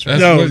existence? Right?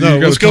 No.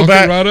 Let's go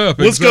back. Right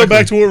let's go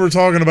back to what we were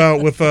talking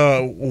about with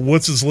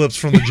what's his lips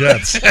from the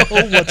Jets.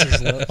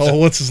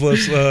 What's his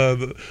lips?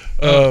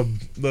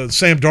 The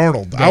Sam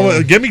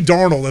Darnold. Give me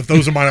Darnold if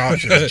those are my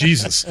options.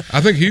 Jesus. I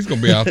think he's going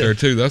to be out there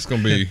too. That's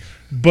going to be.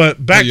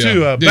 But back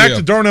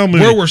to Darnell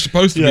Mooney, where we're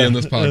supposed to be in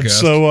this podcast.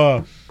 So,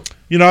 I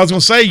was going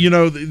to say,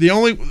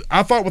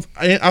 I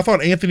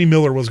thought Anthony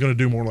Miller was going to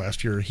do more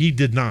last year. He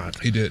did not.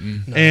 He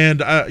didn't. No.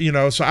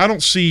 And so I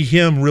don't see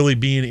him really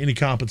being any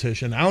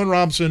competition. Allen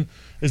Robinson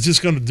is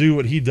just going to do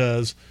what he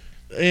does,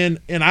 and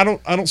I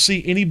don't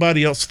see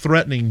anybody else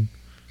threatening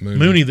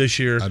Mooney this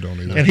year. I don't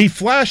either. And he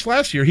flashed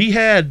last year. He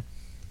had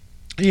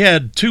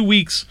 2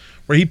 weeks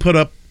where he put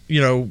up,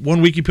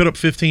 1 week he put up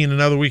 15,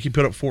 another week he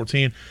put up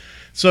 14.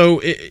 So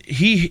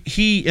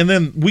he and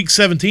then week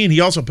 17 he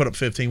also put up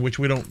 15, which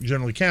we don't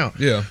generally count.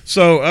 Yeah.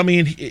 So I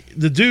mean,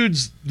 the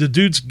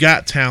dude's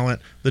got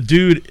talent. The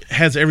dude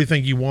has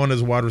everything you want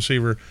as a wide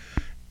receiver.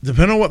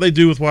 Depending on what they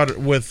do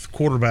with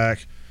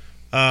quarterback,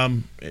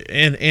 and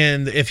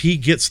if he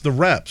gets the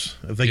reps,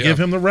 if they give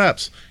him the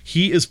reps,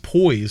 he is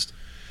poised.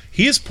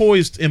 He is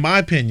poised, in my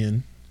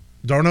opinion.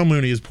 Darnell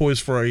Mooney is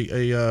poised for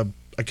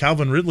a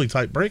Calvin Ridley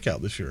type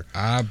breakout this year.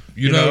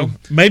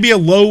 Maybe a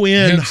low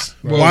end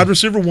wide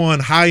receiver 1,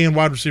 high end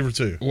wide receiver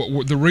 2.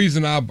 The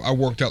reason I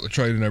worked out the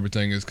trade and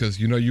everything is because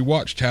you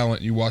watch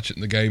talent, you watch it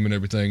in the game and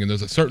everything, and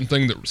there's a certain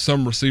thing that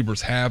some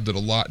receivers have that a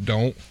lot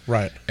don't.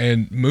 Right.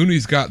 And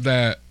Mooney's got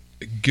that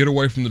get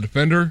away from the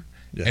defender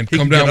and he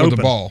come down with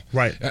the ball.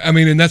 Right. I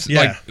mean, and that's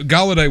like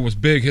Galladay was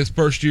big his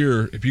first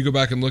year. If you go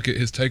back and look at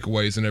his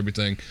takeaways and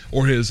everything,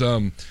 or his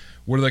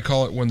what do they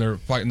call it when they're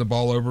fighting the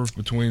ball over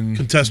between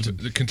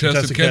contested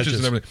catches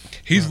and everything?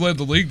 He's led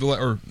the league,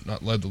 or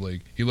not led the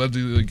league. He led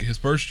the league his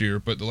first year,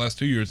 but the last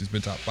 2 years he's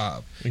been top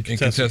 5 in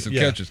contested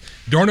catches.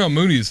 Darnell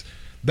Mooney's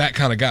that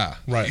kind of guy.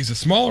 Right. He's a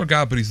smaller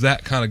guy, but he's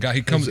that kind of guy.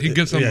 He gets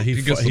the ball.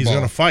 He's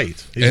going to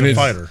fight. He's a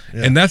fighter.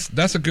 Yeah. And that's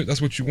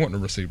what you want in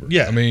a receiver.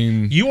 Yeah. I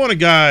mean, you want a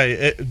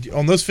guy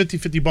on those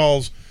 50-50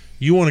 balls.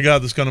 You want a guy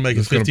that's going to make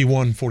it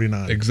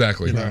 51-49.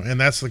 Exactly. And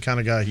that's the kind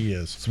of guy he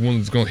is. It's one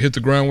that's going to hit the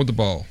ground with the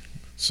ball.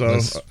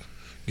 So,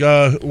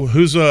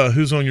 who's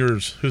on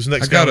yours? Who's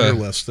next guy on your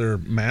list there,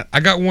 Matt? I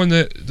got one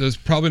that there's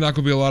probably not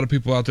going to be a lot of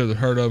people out there that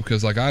heard of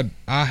because, I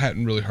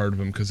hadn't really heard of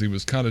him because he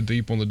was kind of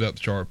deep on the depth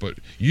chart. But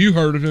you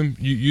heard of him.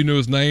 You knew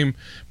his name.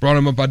 Brought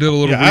him up. I did a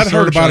little research. I'd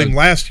heard about him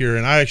last year,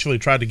 and I actually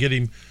tried to get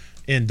him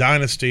in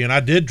Dynasty, and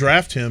I did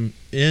draft him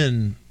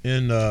in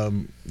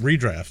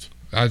redraft.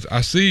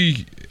 I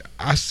see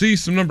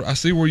some number. I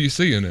see where you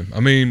see in him. I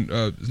mean,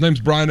 his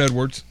name's Brian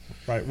Edwards.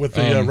 Right, with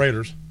the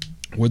Raiders.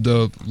 With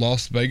the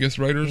Las Vegas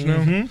Raiders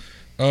now.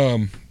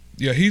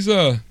 He's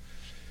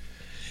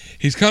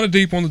kind of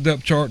deep on the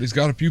depth chart. He's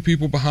got a few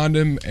people behind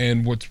him,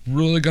 and what's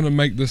really going to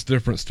make this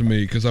difference to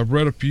me, because I've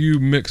read a few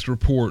mixed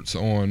reports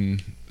on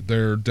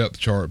their depth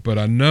chart, but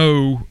I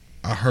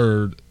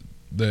heard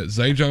that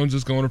Zay Jones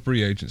is going to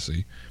free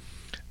agency.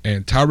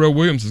 And Tyrell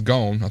Williams is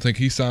gone. I think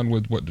he signed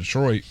with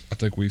Detroit. I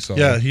think we saw.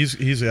 Yeah,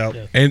 he's out.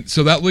 Yeah. And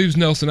so that leaves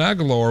Nelson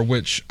Aguilar,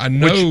 which I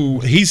know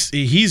he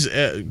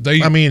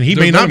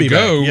may not be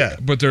go. Back. Yeah,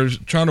 but they're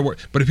trying to work.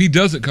 But if he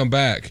doesn't come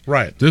back,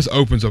 right, this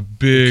opens a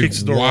big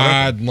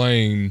wide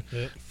lane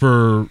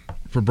for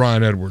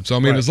Brian Edwards. So I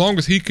mean, as long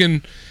as he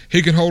can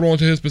hold on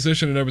to his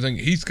position and everything,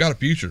 he's got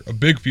a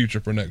big future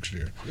for next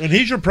year. And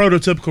he's your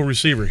prototypical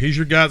receiver. He's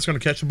your guy that's going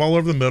to catch the ball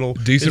over the middle.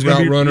 Decent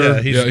route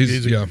runner. He's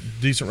a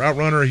decent route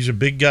runner. He's a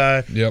big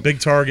guy,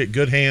 big target,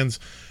 good hands.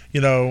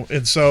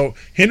 And so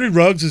Henry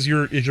Ruggs is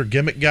your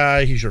gimmick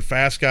guy. He's your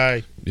fast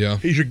guy. Yeah,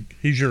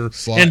 he's your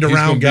slot. End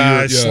around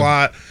guy,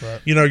 slot. Right.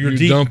 Your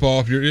deep dump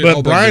off.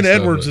 But Brian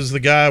Edwards is the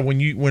guy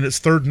when it's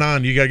 3rd and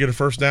 9, you got to get a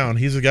first down.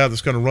 He's the guy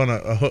that's going to run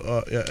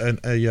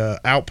a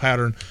out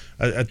pattern,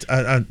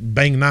 a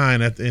bang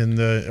 9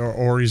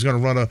 or he's going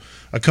to run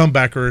a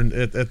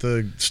comebacker at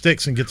the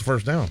sticks and get the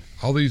first down.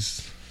 All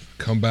these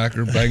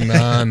comebacker bang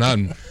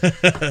 9,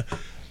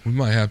 we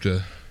might have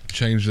to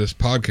change this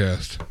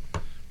podcast.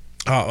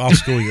 I'll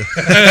school you.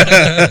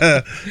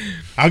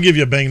 I'll give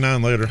you a bang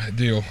 9 later.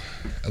 Deal.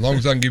 As long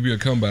as I can give you a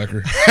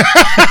comebacker.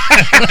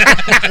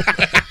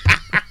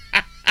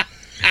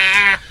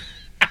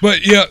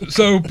 But yeah,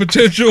 so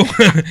potential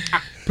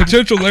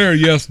there,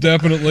 yes,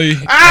 definitely.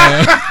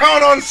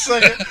 Hold on a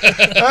second.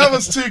 That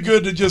was too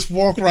good to just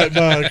walk right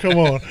by. Come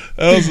on,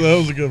 that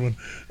was a good one.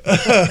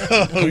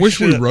 I wish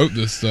we wrote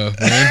this stuff,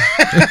 man.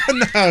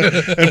 No,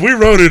 if we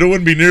wrote it, it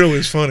wouldn't be nearly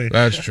as funny.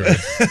 That's true.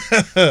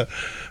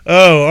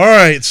 Oh, all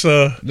right.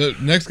 So the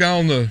next guy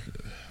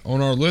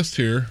on our list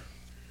here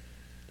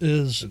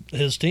is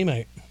his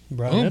teammate,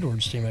 Brian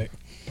Edwards' teammate.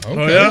 Okay.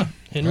 Oh yeah,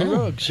 Henry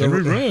Ruggs.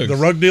 Henry Ruggs, the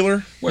rug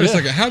dealer. Wait a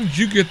second. How did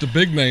you get the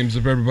big names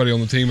of everybody on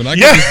the team, and I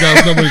get these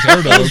guys nobody's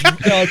heard of?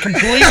 A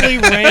completely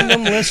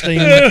random listing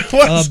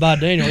by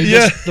Daniel. He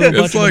just threw a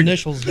bunch of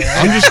initials down.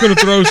 I'm just going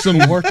to throw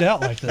some. It worked out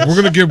like this. We're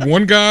going to give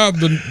one guy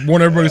the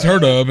one everybody's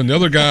heard of, and the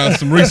other guy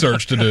some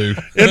research to do.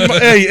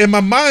 In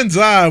my mind's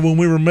eye, when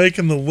we were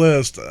making the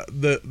list,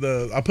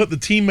 I put the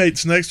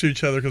teammates next to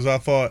each other because I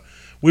thought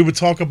we would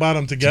talk about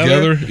them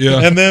together.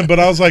 Yeah. But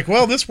I was like,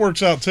 well, this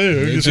works out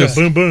too. It just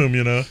boom, boom,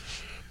 you know.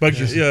 But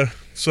yeah.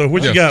 So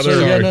what you got there?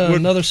 So we got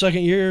another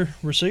second-year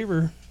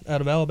receiver out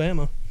of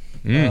Alabama,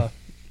 and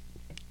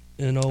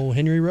old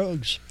Henry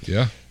Ruggs.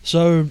 Yeah.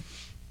 So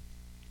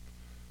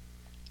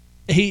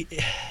he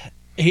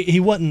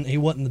wasn't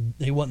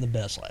the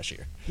best last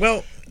year.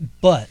 Well,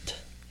 but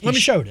he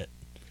showed it.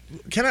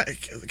 Can I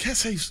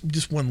say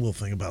just one little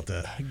thing about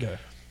that? Go.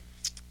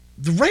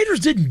 The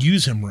Raiders didn't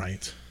use him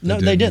right. No,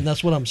 they didn't.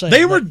 That's what I'm saying.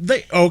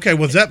 Okay.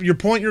 Was that your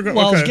point? You're going.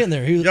 Well, okay. I was getting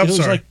there. It was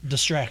like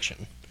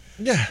distraction.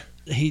 Yeah.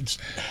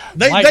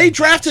 They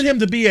drafted him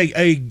to be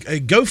a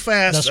go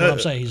fast. That's what I'm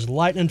saying. He's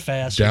lightning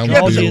fast. Down he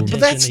draws the the field.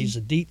 attention. He's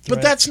a deep threat.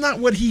 But that's not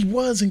what he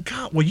was in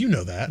college. Well, you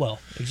know that. Well,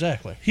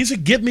 exactly. He's a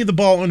give me the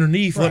ball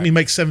underneath, let me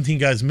make 17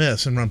 guys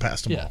miss and run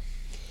past them all.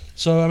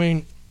 So I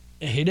mean,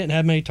 he didn't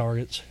have many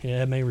targets. He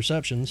had many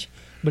receptions,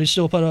 but he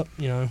still put up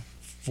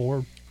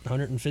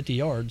 450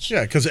 yards.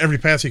 Yeah, because every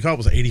pass he caught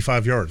was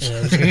 85 yards.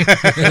 Yeah,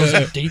 it was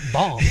a deep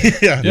bomb.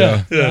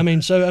 Yeah. I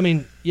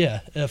mean,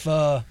 if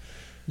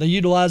they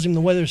utilize him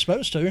the way they're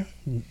supposed to,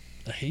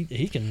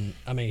 he can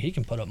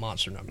put up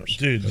monster numbers.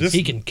 Dude,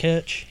 he can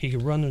catch. He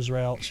can run those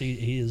routes.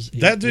 He's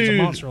a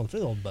monster on the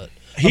field. But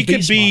he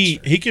could be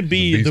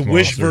the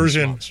wish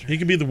version. He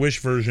could be the wish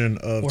version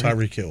of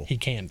Tyreek Hill. He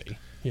can be.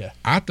 Yeah,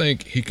 I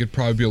think he could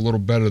probably be a little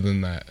better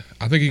than that.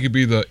 I think he could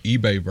be the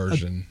eBay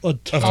version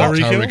of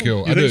Tyreek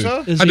Hill. I do.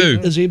 So? I do.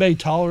 Is eBay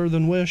taller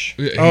than Wish?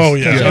 Oh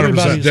yeah,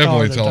 100%.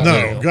 Definitely taller.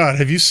 No, God,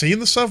 have you seen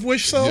the stuff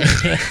Wish sells?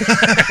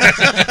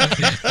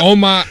 on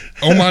my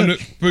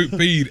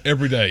feed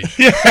every day.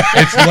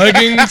 It's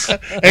leggings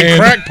and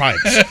crack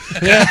pipes.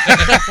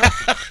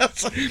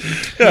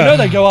 You know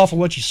they go off of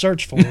what you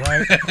search for,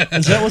 right?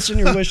 Is that what's in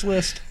your wish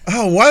list?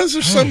 Oh, why is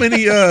there so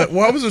many?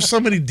 Why was there so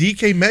many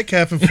DK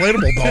Metcalf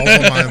inflatable dolls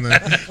on mine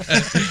then?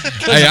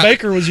 Because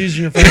Baker was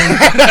using your phone.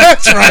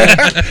 That's right.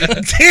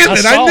 Damn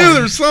it! I knew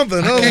there was something.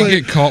 I can't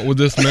get caught with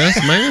this mess,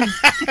 man.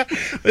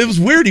 It was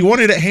weird. He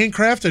wanted it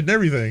handcrafted and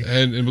everything,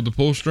 and with the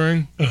pull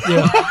string.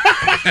 Yeah.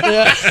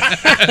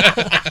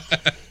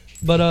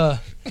 But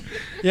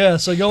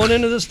so going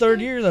into this third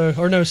year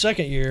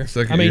second year.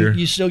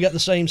 You still got the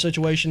same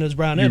situation as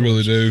Brian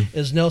Edwards. You really do.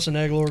 Is Nelson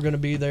Aguilar going to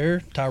be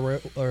there?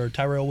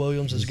 Tyrell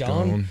Williams is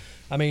gone.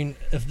 I mean,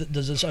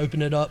 does this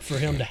open it up for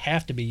him to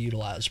have to be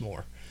utilized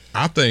more?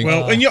 I think.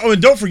 Well,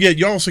 and don't forget,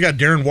 you also got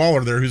Darren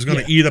Waller there, who's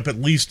going to eat up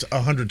at least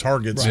 100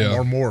 targets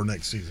or more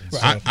next season.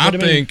 Right. So, I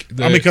think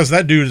because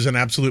that dude is an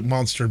absolute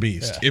monster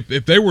beast. Yeah.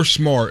 If they were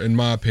smart, in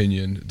my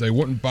opinion, they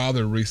wouldn't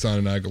bother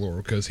re-signing Aguilar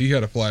because he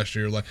had a flash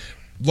year.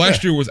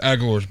 Last year was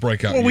Aguilar's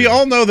breakout year. We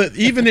all know that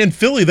even in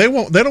Philly, they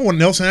don't want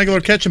Nelson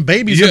Aguilar catching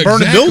babies and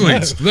burning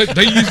buildings.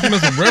 They use him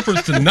as a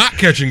reference to not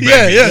catching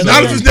babies. Yeah.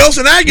 Not if it's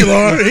Nelson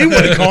Aguilar. He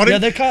would have caught him. Yeah,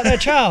 they caught that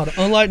child,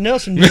 unlike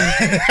Nelson.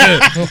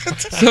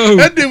 So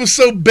that dude was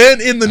so bent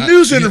in the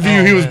news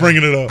interview, he was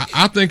bringing it up.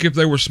 I think if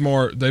they were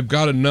smart, they've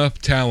got enough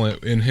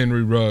talent in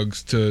Henry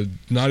Ruggs to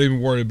not even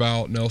worry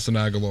about Nelson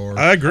Aguilar.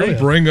 I agree.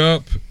 Bring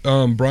up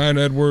Brian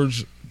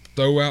Edwards,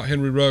 throw out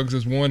Henry Ruggs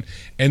as one,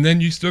 and then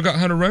you still got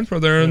Hunter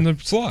Renfrow there in the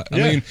slot. I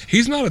mean,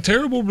 he's not a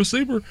terrible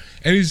receiver,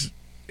 and he's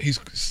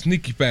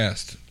sneaky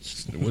fast.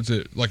 What's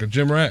it, like a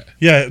gym rat?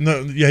 Yeah,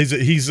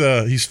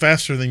 he's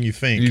faster than you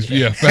think.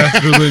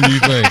 Faster than you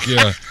think.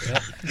 Yeah,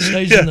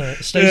 stays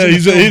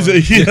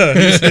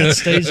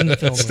in the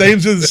film.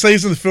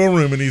 Stays in the film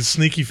room, and he's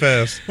sneaky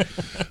fast.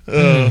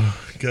 Oh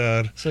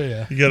God! So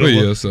you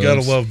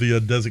gotta love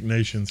the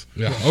designations.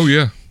 Yeah. Oh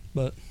yeah.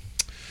 But.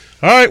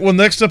 All right, well,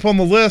 next up on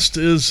the list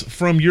is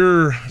from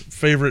your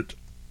favorite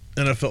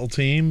NFL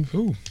team,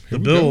 the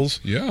Bills.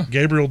 Yeah.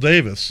 Gabriel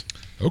Davis.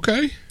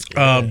 Okay.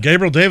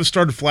 Gabriel Davis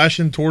started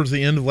flashing towards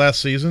the end of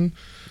last season.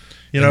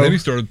 And then he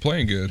started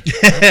playing good.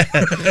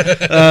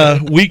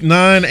 Week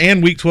 9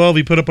 and Week 12,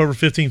 he put up over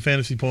 15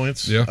 fantasy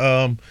points.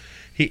 Yeah.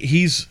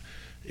 He's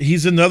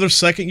another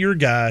second-year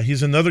guy.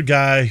 He's another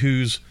guy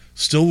who's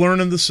still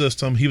learning the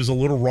system. He was a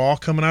little raw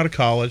coming out of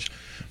college.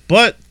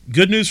 But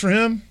good news for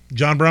him,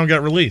 John Brown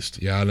got released.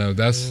 Yeah, I know.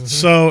 That's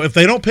So if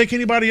they don't pick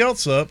anybody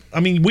else up, I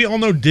mean, we all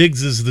know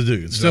Diggs is the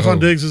dude. Stephon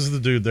Diggs is the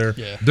dude there.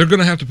 Yeah. They're going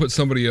to have to put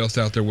somebody else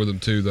out there with him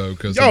too, though.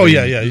 Cause yeah.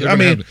 I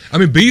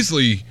mean,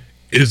 Beasley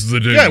is the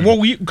dude. Yeah,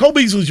 well, Cole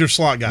Beasley's your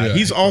slot guy. Yeah,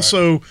 He's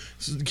also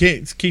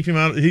can't keep him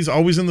out. He's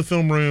always in the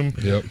film room.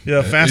 Yep.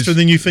 Yeah, faster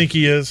than you think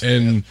he is.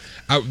 And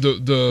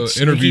the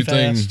Sneaky interview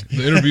fast. thing,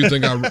 the interview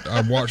thing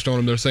I watched on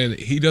him, they're saying that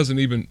he doesn't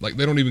even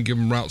they don't even give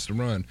him routes to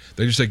run.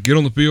 They just say get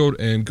on the field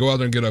and go out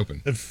there and get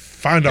open. And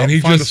find And he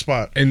a just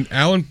spot. And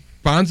Allen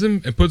finds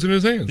him and puts it in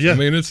his hands. Yeah. I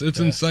mean, it's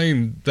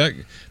insane. That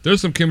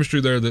there's some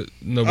chemistry there that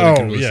nobody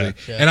can really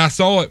see. Yeah. And I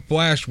saw it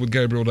flash with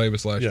Gabriel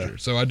Davis last Yeah. year.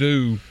 So I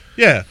do.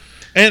 Yeah,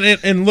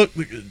 and look,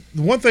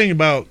 the one thing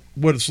about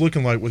what it's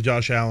looking like with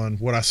Josh Allen,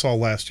 what I saw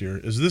last year,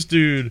 is this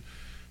dude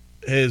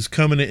is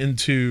coming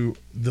into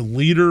the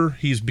leader.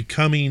 He's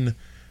becoming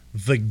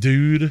the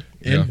dude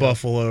in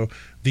Buffalo.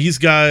 These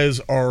guys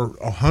are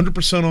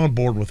 100% on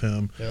board with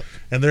him. Yep.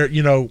 And they're,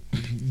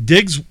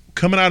 Diggs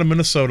coming out of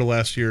Minnesota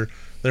last year,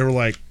 they were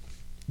like,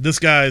 this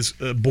guy's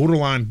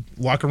borderline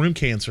locker room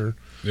cancer.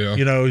 Yeah.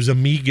 He's a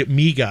me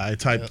guy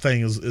type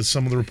thing is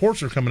some of the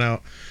reports are coming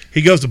out.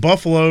 He goes to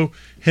Buffalo.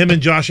 Him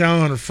and Josh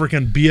Allen are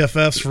freaking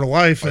BFFs for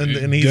life,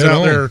 and he's Dead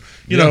out on. there,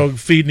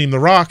 feeding him the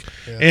rock.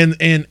 Yeah.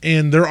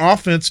 And their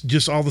offense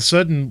just all of a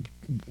sudden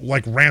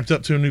like ramped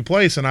up to a new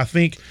place. And I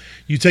think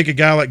you take a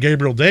guy like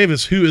Gabriel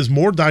Davis, who is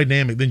more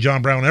dynamic than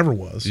John Brown ever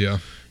was. Yeah.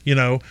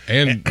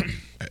 And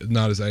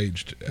not as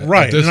aged.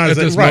 Right. At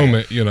this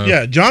moment,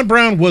 Yeah, John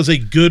Brown was a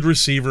good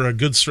receiver,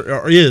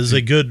 is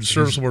a good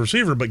serviceable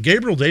receiver, but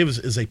Gabriel Davis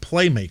is a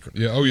playmaker.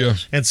 Yeah. Oh, yeah.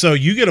 And so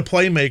you get a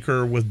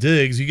playmaker with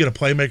Diggs, you get a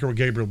playmaker with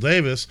Gabriel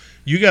Davis.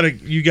 You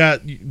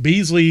got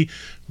Beasley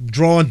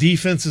drawing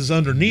defenses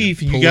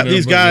underneath, and you got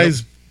these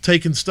guys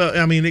taking stuff.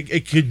 I mean,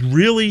 it could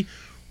really,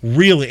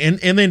 and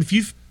then if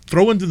you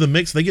throw into the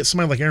mix, they get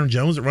somebody like Aaron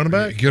Jones at running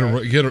back. Get a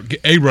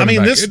running I mean,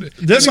 back.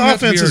 this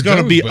offense is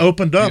going to be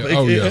opened up.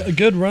 A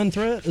good run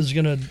threat is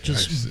going to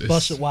just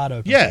bust it wide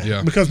open.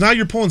 Yeah, because now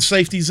you're pulling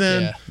safeties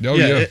in. Yeah. Oh,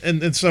 yeah.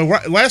 And so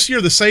last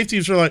year the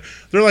safeties were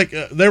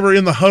they were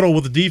in the huddle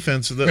with the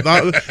defense, and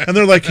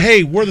they're like,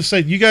 hey, we're the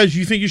safety.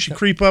 You think you should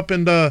creep up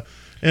and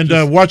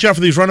watch out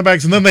for these running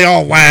backs, and then they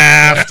all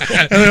laughed.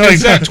 And they're like,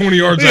 that 20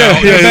 yards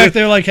out. They're back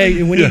there like, hey,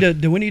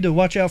 do we need to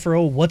watch out for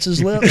old what's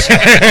his lips? They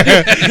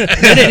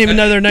didn't even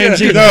know their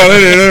names either. No,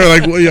 they're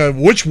like,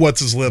 which what's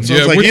his lips? I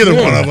was like, either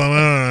one of them.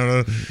 I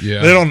don't know.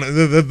 Yeah, they don't.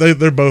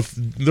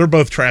 They're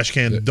both trash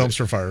can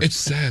dumpster fires. It's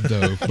sad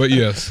though, but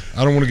yes,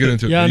 I don't want to get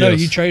into it. Yeah, I know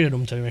yes. you traded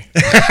them to me.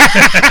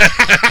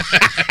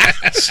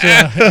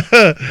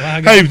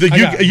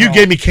 You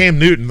gave me Cam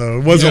Newton though.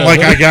 It wasn't like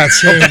I got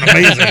something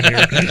amazing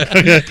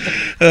here.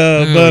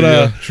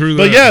 True.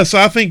 But yeah, so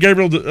I think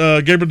Gabriel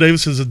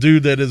Davis is a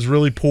dude that is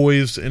really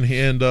poised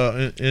and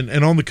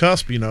on the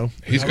cusp.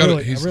 He's got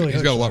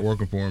a lot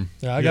working for him.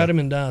 Yeah, I got him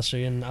in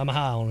Dynasty, and I'm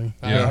high on him.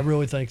 Yeah. I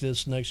really think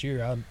this next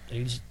year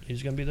he's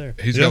going to be there.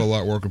 He's got a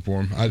lot working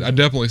for him. I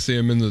definitely see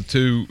him in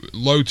the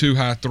low 2,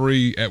 high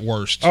 3 at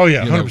worst. Oh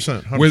yeah,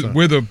 100%.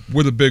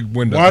 With a big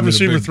window. Wide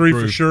receiver 3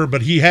 for sure,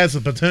 but he has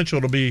the potential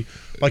to be,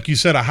 like you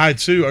said, a high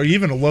 2 or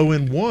even a low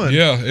end 1.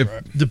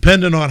 Yeah,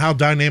 depending on how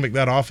dynamic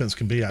that offense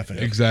can be, I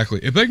think. Exactly.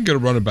 If they can get a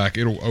running back,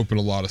 it'll open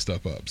a lot of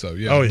stuff up. So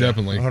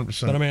definitely.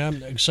 100%. But I mean,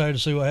 I'm excited to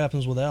see what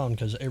happens with Allen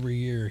because every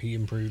year he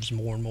improves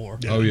more and more.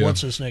 Oh yeah.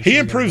 Once this next he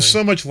year improved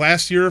so much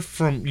last year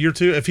from year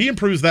 2. If he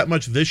improves that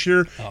much this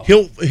year,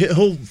 he'll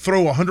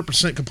throw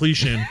 100%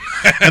 completion,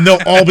 and they'll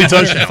all be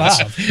touchdowns.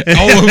 105.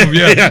 All of them,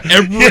 yeah.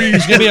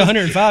 He's going to be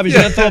 105. He's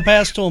going to throw a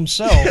pass to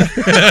himself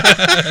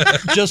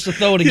just to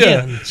throw it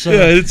again. So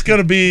it's going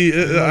to be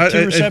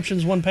 2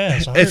 receptions, 1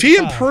 pass. If he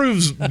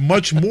improves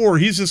much more,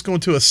 he's just going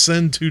to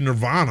ascend to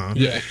nirvana.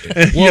 Yeah.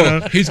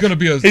 Well, he's going to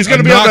be a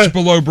notch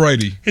below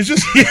Brady. He's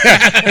just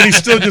and he's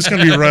still just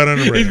going to be right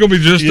under Brady. He's going to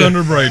be just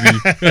under Brady.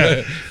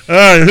 All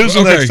right, who's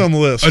the next on the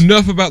list?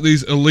 Enough about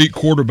these elite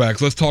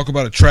quarterbacks. Let's talk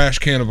about a trash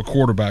can of a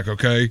quarterback,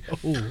 okay?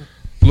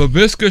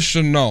 Laviska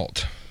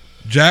Shenault,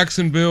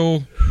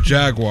 Jacksonville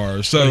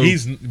Jaguars. So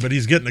but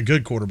he's getting a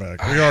good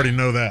quarterback. We already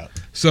know that.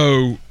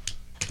 So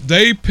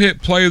they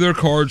play their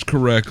cards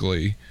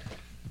correctly.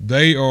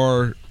 They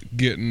are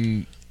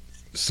getting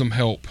some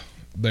help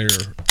there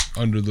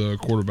under the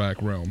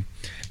quarterback realm.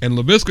 And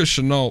Laviska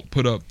Shenault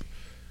put up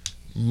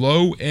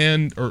low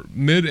end or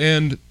mid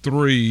end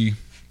 3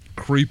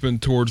 creeping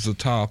towards the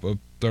top of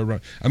third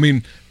round. I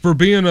mean, for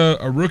being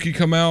a rookie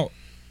come out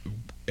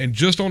and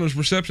just on his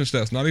reception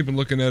stats, not even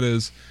looking at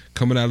his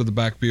coming out of the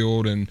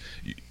backfield, and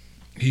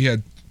he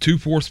had 2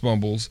 forced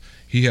fumbles.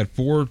 He had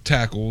 4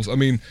 tackles. I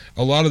mean,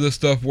 a lot of this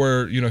stuff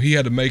where, he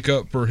had to make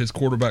up for his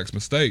quarterback's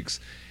mistakes.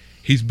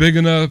 He's big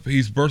enough.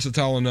 He's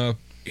versatile enough.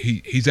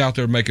 He's out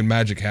there making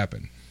magic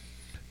happen.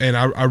 And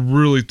I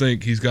really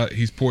think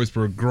he's poised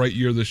for a great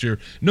year this year.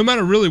 No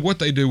matter really what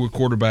they do with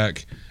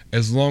quarterback,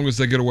 as long as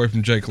they get away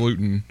from Jake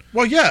Luton.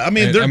 Well, yeah, I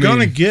mean they're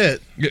going to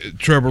get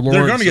Trevor Lawrence.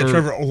 They're going to get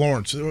Trevor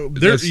Lawrence.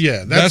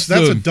 That's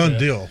a done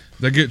deal.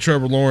 They get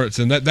Trevor Lawrence,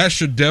 and that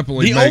should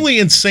definitely. The only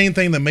insane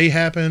thing that may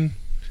happen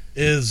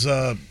is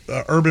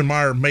Urban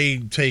Meyer may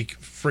take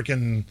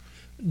freaking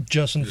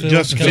Justin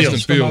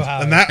Fields.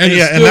 And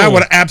that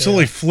would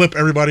absolutely flip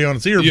everybody on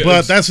its ear.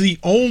 But that's the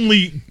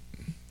only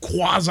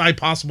quasi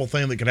possible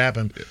thing that could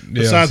happen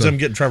besides them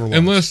getting Trevor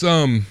Lawrence.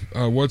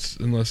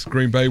 Unless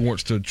Green Bay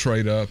wants to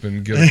trade up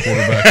and get a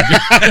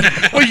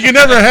quarterback. Well, you can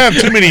never have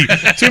too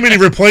many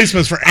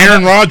replacements for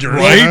Aaron Rodgers,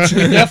 right?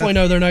 You definitely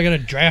know they're not going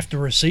to draft a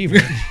receiver.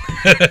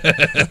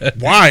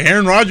 Why?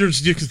 Aaron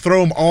Rodgers, you can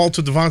throw them all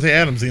to Devontae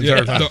Adams the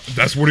entire time.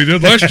 That's what he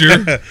did last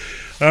year.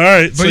 All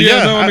right, so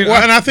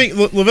and I think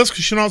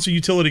Laviska Shenault's a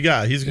utility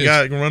guy. He's a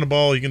guy that can run the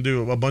ball. He can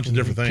do a bunch of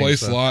different things. Play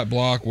slot,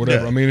 block,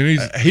 whatever. Yeah. I mean,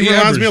 and he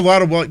reminds me a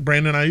lot of like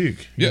Brandon Ayuk.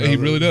 Yeah, he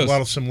really does. A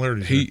lot of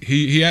similarities.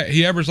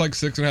 He averaged like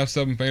 6.5,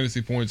 7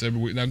 fantasy points every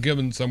week. Now,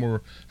 given some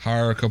were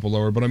higher, a couple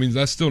lower, but I mean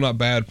that's still not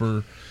bad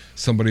for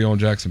somebody on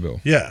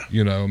Jacksonville. Yeah,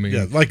 I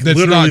mean, like that's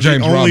literally not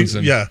James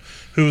Robinson. Yeah,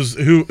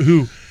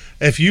 who.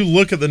 If you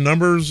look at the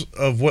numbers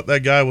of what that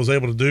guy was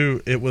able to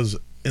do, it was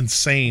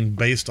insane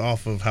based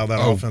off of how that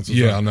offense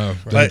was run. I know.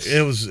 Like,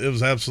 it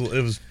was absolutely,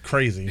 it was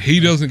crazy. He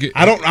doesn't get.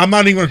 I'm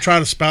not even going to try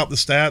to spout the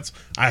stats.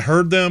 I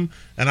heard them,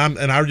 and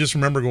I just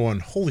remember going,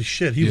 "Holy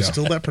shit, he was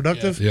still that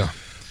productive." Yeah.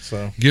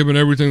 So given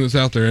everything that's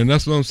out there, and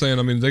that's what I'm saying.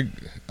 I mean,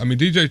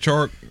 DJ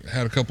Chark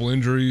had a couple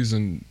injuries,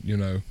 and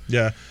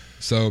Yeah.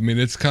 So I mean,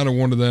 it's kind of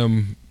one of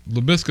them.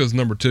 Laviska's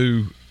number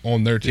 2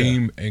 on their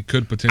team and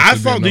could potentially. I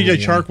thought be DJ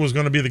Chark was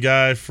going to be the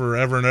guy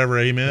forever and ever.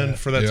 Amen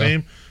for that Yeah.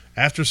 team.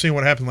 After seeing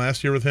what happened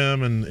last year with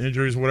him and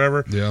injuries,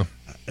 whatever,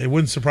 it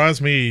wouldn't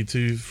surprise me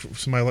to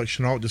somebody like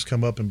Shenault just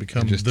come up and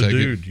become the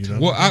dude.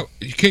 Well,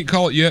 you can't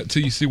call it yet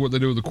till you see what they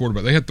do with the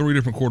quarterback. They had 3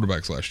 different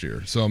quarterbacks last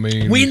year, so I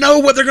mean, we know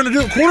what they're going to do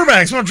with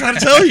quarterbacks. What I'm trying to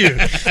tell you.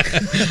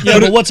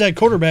 But what's that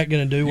quarterback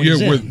going to do when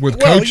he's in? with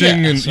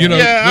coaching and there's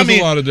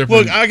a lot of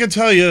different. Look, I can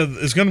tell you,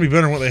 it's going to be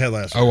better than what they had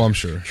last year. Oh, I'm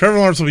sure. Trevor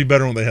Lawrence will be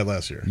better than what they had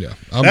last year. Yeah,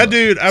 that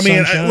dude. I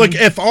mean, look,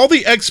 if all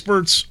the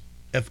experts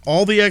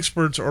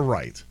are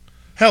right,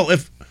 hell,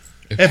 if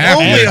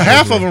only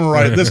half of them are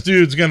right, this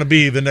dude's going to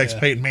be the next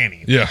Peyton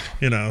Manning.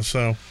 Yeah.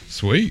 So.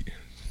 Sweet.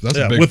 That's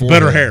a big with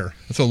forehead. better hair.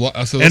 That's a lot.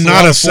 That's and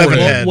not a 7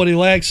 head. What he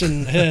lacks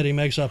in head, he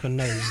makes up in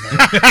nose.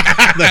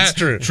 That's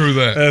true. True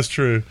that. That's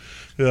true.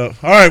 Yeah.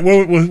 All right.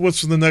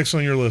 What's the next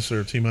on your list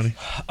there, T Money?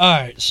 All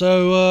right.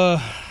 So,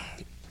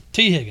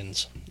 T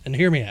Higgins, and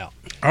hear me out.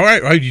 All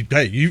right.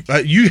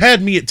 You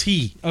had me at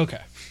T.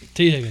 Okay.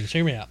 T Higgins,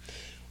 hear me out.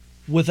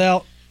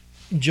 Without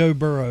Joe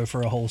Burrow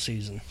for a whole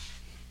season,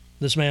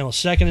 this man was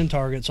second in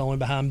targets, only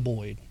behind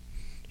Boyd.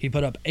 He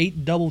put up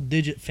 8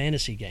 double-digit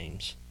fantasy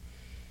games.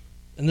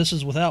 And this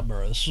is without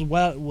Burrow. This is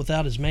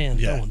without his man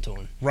throwing to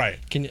him. Right.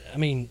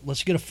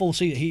 Let's get a full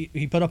season.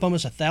 He put up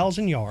almost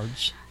 1,000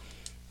 yards.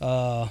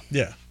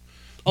 Yeah.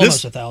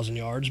 Almost 1,000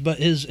 yards, but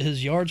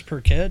his yards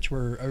per catch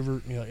were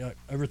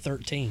over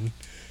 13.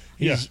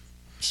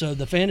 So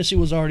the fantasy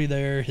was already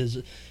there.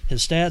 His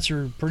stats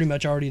are pretty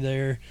much already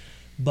there.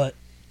 But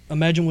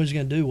imagine what he's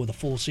going to do with a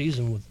full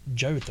season with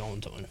Joe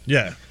throwing to him.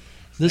 Yeah.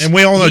 And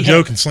we all know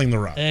Joe can sling the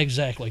rock.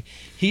 Exactly.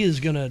 He is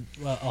going to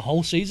a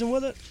whole season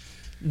with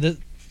it.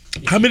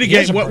 How many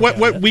games?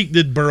 What week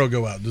did Burrow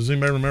go out? Does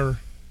anybody remember?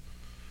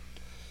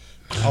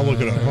 I'll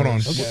look it up. Hold on.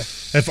 Okay.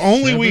 If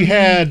only we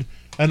had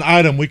an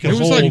item we could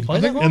hold in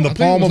the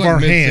palm of our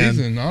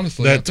hand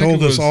honestly, that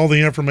told us all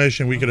the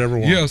information we could ever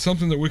want. Yeah,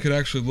 something that we could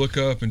actually look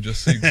up and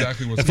just see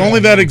exactly what's if going on.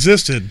 only that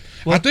existed.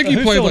 I think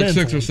he played like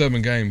 6 or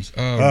 7 games.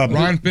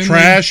 Ryan Finley.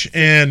 Trash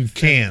and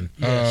Can.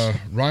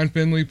 Ryan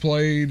Finley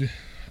played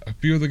a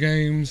few of the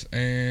games,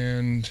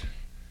 and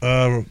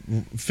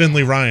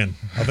Finley Ryan,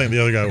 I think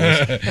the other guy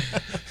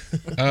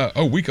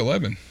was. Week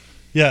 11.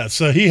 Yeah,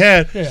 so he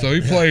had. Yeah. So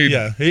he played.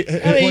 Yeah, he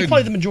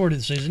played the majority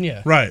of the season.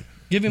 Yeah, right.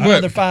 Give him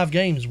another 5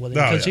 games with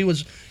him because he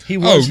was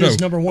his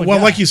number one. Well,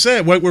 guy. like you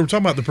said, what we were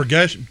talking about the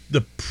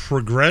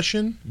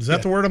progression. Is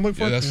that the word I'm looking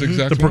for? Yeah, that's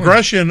exactly the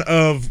progression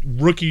of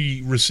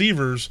rookie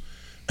receivers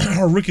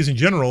or rookies in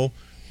general,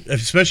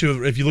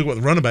 especially if you look at what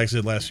the running backs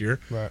did last year.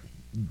 Right.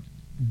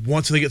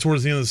 Once they get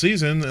towards the end of the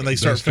season and they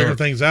start figuring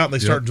things out and they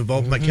start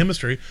developing that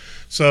chemistry.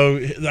 So,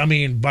 I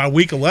mean, by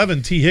week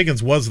 11, T.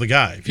 Higgins was the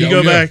guy. If you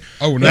go back,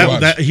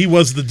 he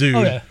was the dude.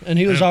 Oh, yeah. And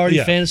he was already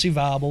fantasy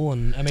viable.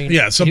 And I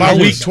mean, so by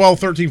week 12,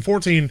 13,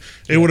 14,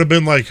 it would have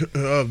been like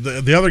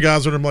the other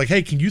guys would have been like,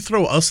 hey, can you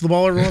throw us the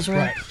ball every once in a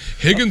while? Right.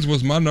 Higgins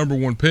was my number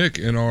 1 pick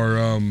in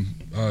our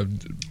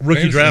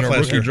rookie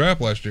draft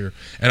last year.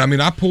 And I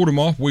mean, I pulled him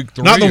off week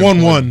 3. Not the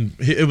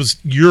 1-1. It was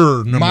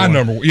your number my 1.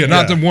 number 1. Yeah,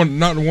 not the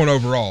one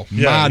overall.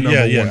 My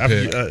number 1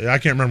 pick. I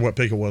can't remember what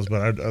pick it was,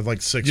 but I'd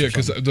like 6. Yeah,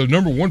 because the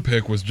number 1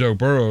 pick was Joe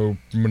Burrow,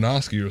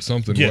 Minoski or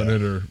something,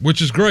 wasn't it?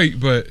 Which is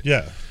great, but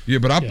I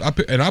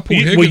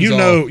pulled Higgins.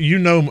 Well, you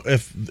know,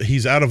 if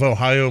he's out of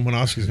Ohio,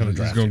 Minoski's going to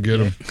draft. He's going to get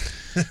him.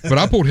 But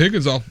I pulled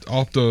Higgins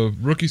off the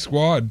rookie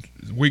squad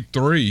week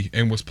 3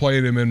 and was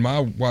playing him in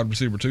my wide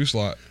receiver 2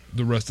 slot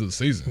the rest of the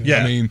season. Yeah.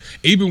 I mean,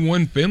 even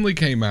when Finley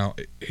came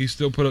out, he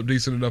still put up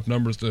decent enough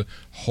numbers to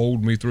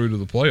hold me through to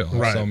the playoffs.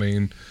 Right. So, I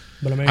mean,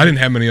 I didn't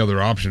have many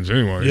other options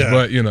anyway. Yeah.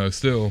 But,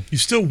 still. You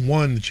still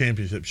won the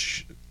championship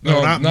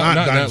No, not in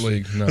that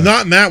league. No.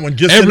 Not in that one.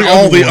 Just Every in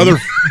all the other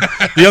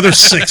the other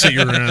 6 that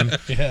you're in.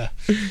 Yeah.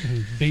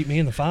 Beat me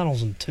in the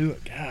finals in 2.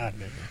 God,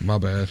 man. My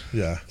bad.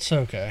 Yeah. It's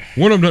okay.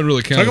 One of them doesn't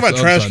really count. Talk about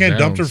Trashcan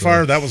Dumpster so.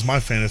 Fire. That was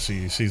my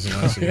fantasy season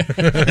last year.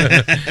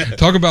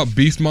 Talk about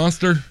Beast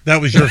Monster.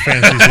 That was your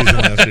fantasy season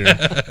last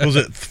year. Was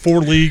it 4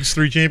 leagues,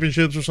 3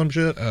 championships, or some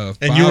shit? 5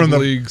 you were in the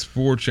leagues,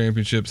 4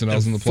 championships, and I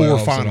was in the 4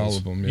 playoffs finals. in all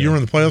of them. Yeah. You were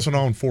in the playoffs and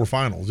all in 4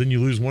 finals. Didn't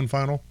you lose 1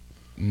 final?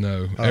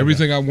 No, okay.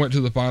 everything I went to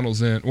the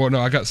finals in. Well,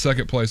 no, I got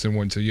second place in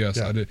one too. Yes,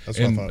 Yeah, I did. that's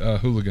what I thought.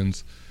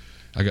 Hooligans,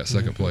 I got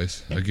second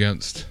place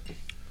against.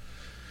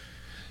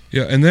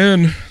 Yeah, and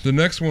then the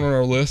next one on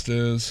our list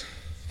is.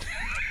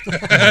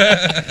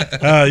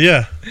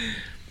 Yeah.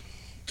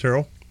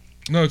 Terrell?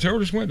 No, Terrell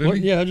just went, didn't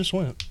he? Yeah, I just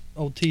went.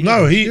 Old T.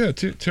 No, he. Yeah,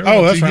 Terrell.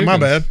 Oh, that's T. right. My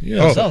Higgins. bad.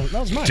 Yeah. Oh. That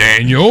was mine.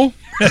 Daniel.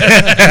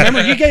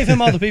 Remember, you gave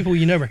him all the people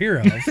you never hear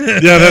of.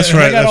 Yeah, that's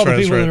right. I got That's all the right.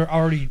 That's people right. that are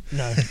already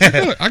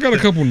no. I got a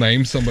couple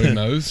names somebody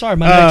knows. Sorry,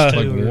 my next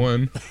Like two.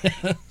 one.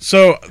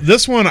 So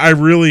this one I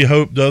really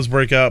hope does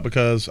break out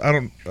because I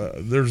don't.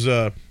 There's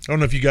a. I don't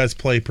know if you guys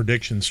play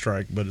Prediction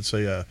Strike, but it's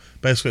a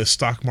basically a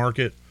stock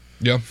market.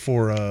 Yeah.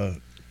 For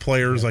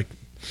players like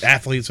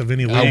athletes of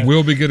any league. I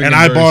will be getting. And it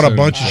I very bought a soon,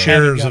 bunch so. of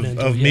shares haven't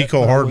gotten of into it yet,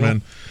 Miko but I will.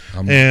 Hardman,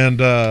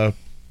 and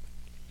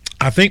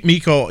I think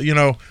Miko.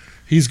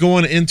 He's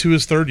going into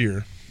his 3rd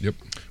year. Yep.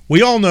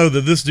 We all know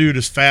that this dude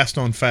is fast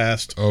on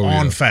fast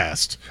yeah.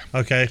 fast.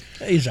 Okay.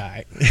 He's all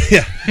right.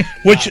 Yeah.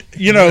 Which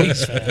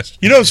He's fast.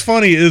 what's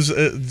funny is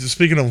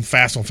speaking of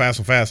fast on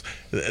fast,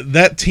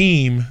 that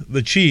team,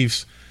 the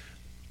Chiefs,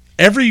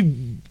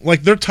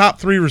 their top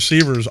 3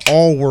 receivers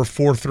all were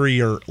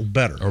 4.3 or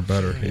better. Or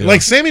better. Yeah.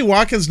 Like Sammy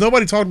Watkins,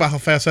 nobody talked about how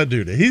fast that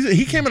dude is.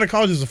 He came into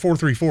college as a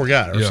 4.34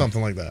 guy or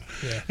something like that.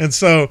 Yeah. And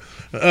so,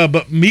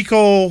 but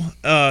Miko,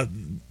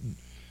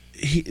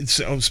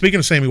 so speaking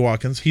of Sammy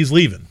Watkins, he's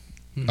leaving.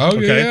 Oh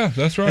Okay. yeah,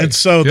 that's right. And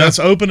so Yeah. that's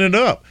opening it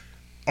up.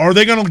 Are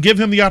they going to give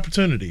him the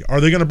opportunity?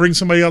 Are they going to bring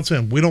somebody else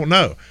in? We don't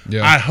know.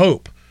 Yeah. I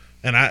hope,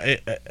 and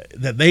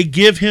that they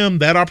give him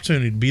that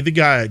opportunity to be the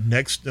guy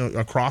next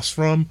across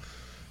from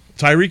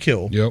Tyreek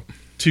Hill. Yep.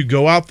 To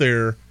go out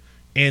there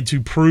and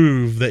to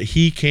prove that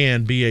he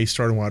can be a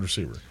starting wide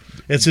receiver.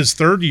 It's his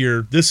 3rd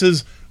year. This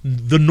is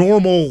the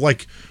normal,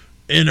 like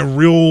in a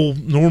real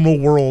normal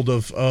world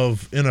of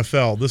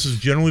NFL. This is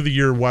generally the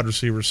year wide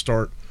receivers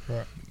start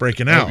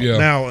breaking out. Yeah.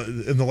 Now,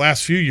 in the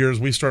last few years,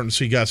 we're starting to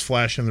see guys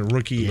flash in the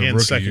rookie and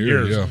second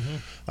years. Yeah.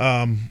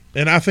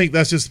 And I think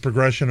that's just the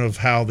progression of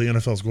how the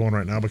NFL is going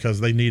right now because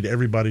they need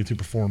everybody to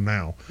perform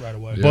now. Right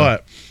away. Yeah.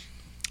 But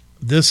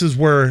this is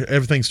where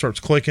everything starts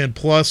clicking.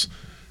 Plus,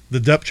 the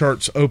depth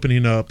chart's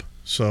opening up.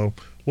 So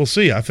we'll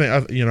see. I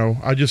think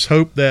I just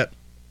hope that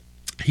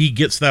he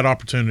gets that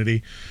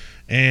opportunity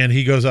and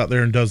he goes out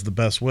there and does the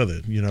best with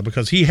it.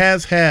 Because he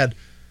has had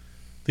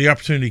the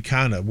opportunity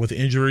kind of with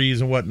injuries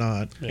and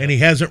whatnot, and he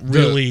hasn't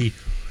really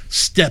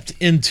stepped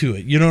into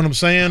it. You know what I'm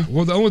saying?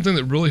 Well, the only thing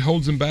that really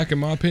holds him back, in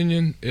my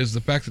opinion, is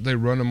the fact that they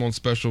run him on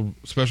special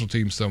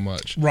teams so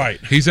much. Right.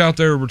 He's out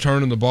there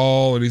returning the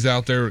ball, and he's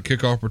out there at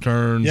kickoff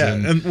returns. Yeah,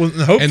 and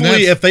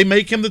hopefully if they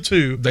make him the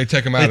 2, they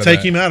take him out. They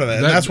take him out of that.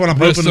 And that's what I'm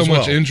hoping so as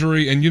well. much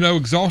injury and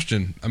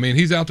exhaustion. I mean,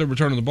 he's out there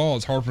returning the ball.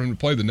 It's hard for him to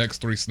play the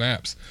next 3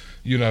 snaps.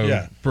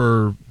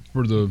 For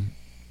the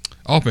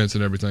offense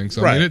and everything.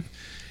 So right. I mean,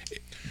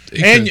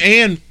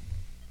 and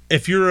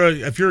if you're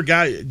a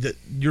guy that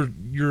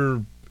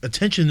your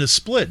attention is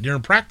split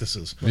during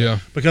practices. Yeah.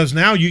 Because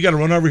now you got to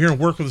run over here and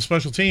work with the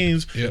special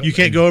teams. Yeah. You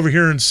can't go over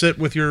here and sit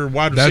with your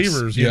wide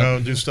receivers,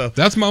 and do stuff.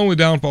 That's my only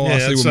downfall I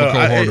see with so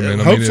McCole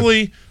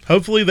Hardman.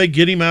 Hopefully they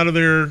get him out of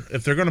there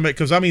if they're going to make.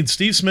 Because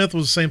Steve Smith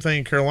was the same thing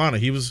in Carolina.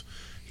 He was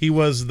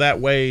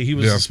that way. He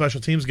was a special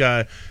teams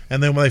guy.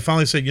 And then when they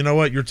finally said, you know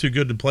what, you're too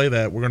good to play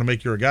that, we're going to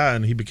make you a guy,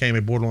 and he became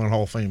a borderline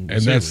Hall of Fame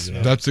receiver.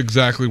 And that's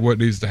exactly what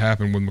needs to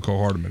happen with McCole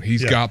Hardman.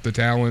 He's got the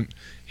talent.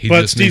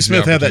 But Steve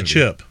Smith had that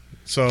chip.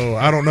 So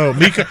I don't know.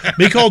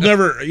 Miko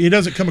never. He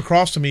doesn't come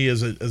across to me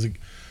as a.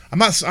 I'm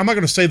not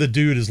going to say the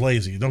dude is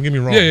lazy. Don't get me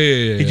wrong.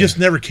 He just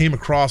never came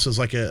across as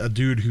like a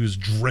dude who's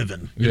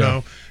driven, you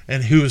know,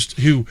 and who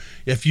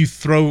if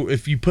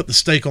you put the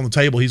steak on the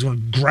table, he's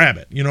going to grab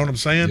it. You know what I'm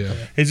saying? Yeah.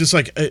 He's just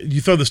like you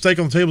throw the steak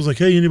on the table. It's like,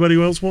 hey,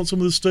 anybody else want some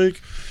of this steak?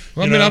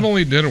 Well, I've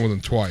only eaten dinner with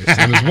him twice,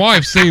 and his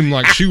wife seemed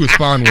like she was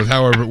fine with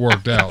however it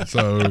worked out.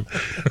 So,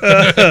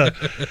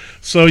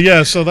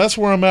 so that's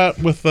where I'm at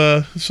with.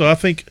 So I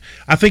think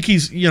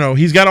he's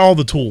he's got all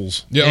the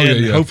tools.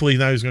 Yeah, hopefully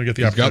now he's going to get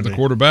the opportunity. He's got the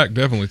quarterback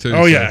definitely too.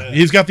 Oh yeah,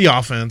 he's got the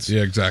offense.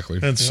 Yeah, exactly.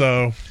 And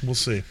so we'll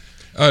see.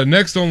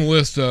 Next on the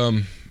list,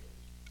 I'm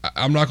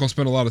not going to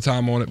spend a lot of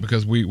time on it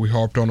because we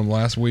harped on him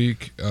last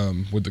week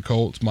with the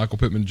Colts, Michael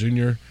Pittman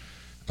Jr.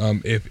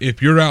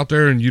 If you're out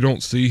there and you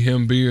don't see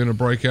him being a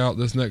breakout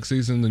this next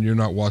season, then you're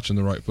not watching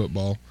the right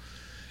football.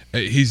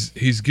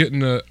 He's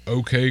getting a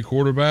okay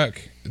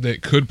quarterback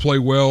that could play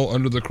well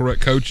under the correct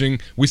coaching.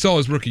 We saw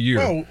his rookie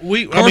year.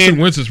 Well, Carson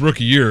Wentz's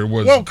rookie year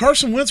was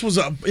Carson Wentz was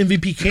an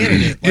MVP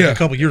candidate a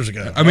couple years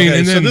ago. I mean,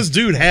 and then so this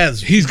dude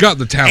he's got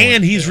the talent,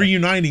 and he's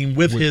reuniting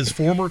with his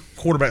former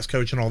quarterbacks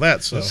coach and all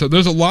that. So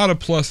there's a lot of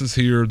pluses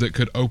here that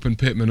could open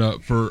Pittman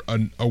up for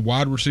a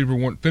wide receiver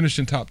one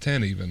finishing top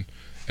 10 even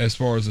as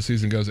far as the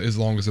season goes, as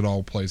long as it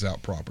all plays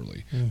out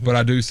properly. Mm-hmm. But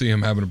I do see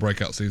him having a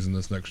breakout season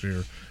this next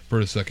year for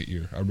his second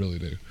year. I really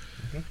do.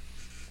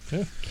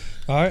 Okay.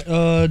 All right,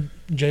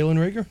 Jalen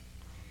Rieger.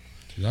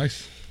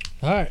 Nice.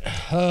 All right,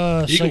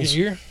 second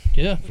year,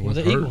 with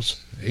the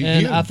Eagles.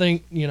 And I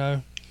think,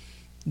 the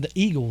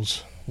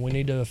Eagles, we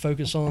need to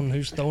focus on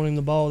who's throwing him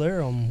the ball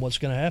there, on what's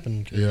going to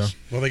happen. Yeah.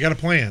 Well, they got a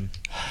plan.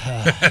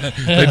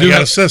 They do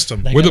got a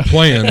system. With a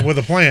plan. With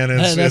a plan.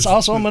 That's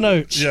also on my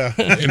notes. Yeah.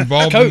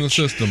 Involved in the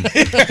system.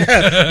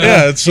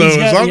 Yeah, so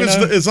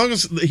as long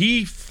as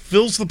he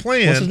fills the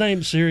plan. What's his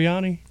name?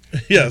 Sirianni?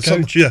 Yeah,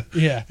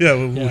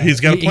 he's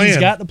got a plan. He's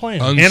got the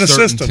plan and a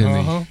system.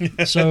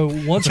 Uh-huh. So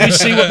once we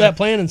see what that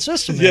plan and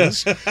system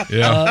is,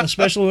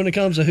 especially when it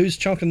comes to who's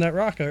chunking that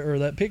rock or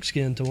that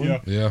pigskin to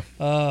him,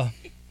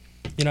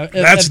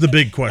 that's the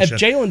big question.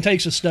 If Jalen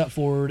takes a step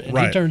forward and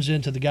he turns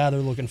into the guy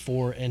they're looking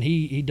for, and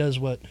he does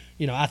what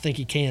I think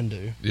he can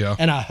do,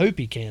 and I hope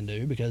he can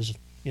do because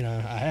I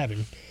have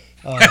him.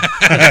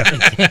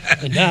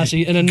 And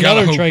Dynasty, and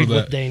another trade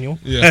with Daniel.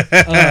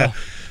 Yeah.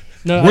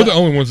 No, we're the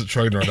only ones that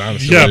trade in our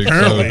dynasty league.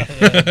 Apparently.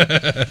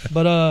 So.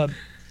 But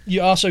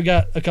you also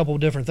got a couple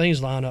of different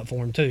things lined up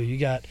for him too. You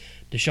got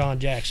Deshaun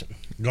Jackson,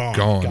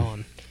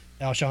 gone.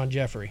 Alshon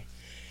Jeffrey,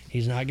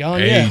 he's not gone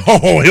yet.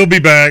 Oh, he'll be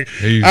back.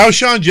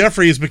 Alshon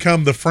Jeffrey has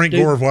become the Frank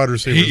Gore of wide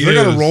receivers. They're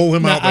going to roll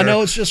him out there. I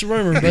know it's just a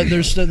rumor, but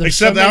there's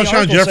except so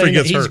Alshon Jeffrey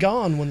gets he's hurt.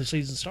 gone when the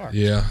season starts.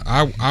 Yeah,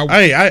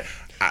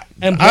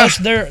 And plus,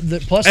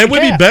 it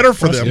would be better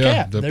for them.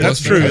 That's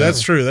true.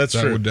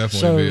 That would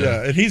definitely be.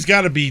 Yeah, and he's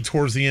got to be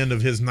towards the end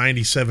of his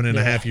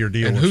 97.5-year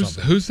deal. And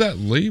something. who's that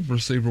lead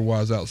receiver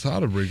wise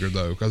outside of Rieger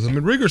though? Because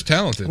Rieger's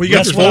talented. Well, you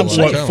got Fulgham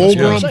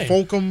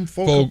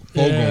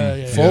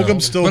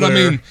still there. But I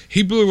mean,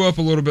 he blew up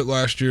a little bit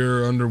last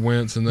year under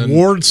Wentz, and then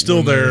Ward's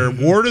still there.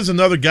 Ward is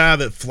another guy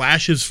that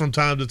flashes from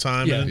time to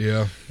time.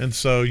 And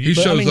so he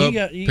shows up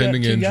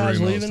pending injury and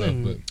all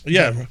that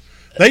stuff.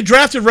 They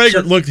drafted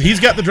Rieger. Look, he's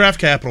got the draft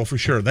capital for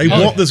sure. They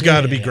want this guy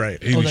to be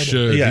great. He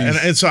should. Yeah,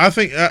 and so I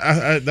think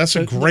that's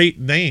a great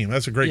name.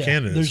 That's a great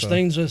candidate. There's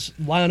things that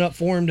line up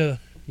for him to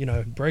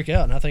break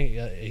out, and I think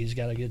he's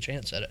got a good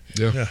chance at it.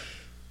 Yeah.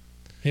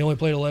 He only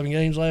played 11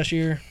 games last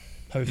year.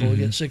 Hopefully, he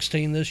gets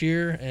 16 this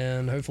year,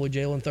 and hopefully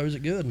Jalen throws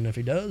it good. And if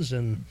he does,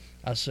 then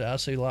I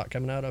see a lot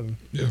coming out of him.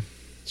 Yeah.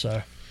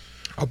 So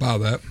I'll buy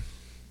that.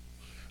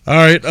 All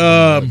right.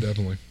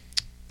 Definitely.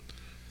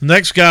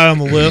 Next guy on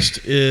the list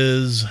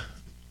is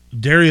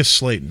Darius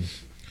Slayton.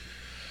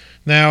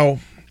 Now,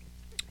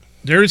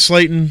 Darius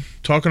Slayton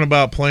talking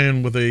about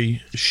playing with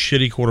a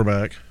shitty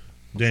quarterback,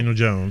 Daniel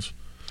Jones.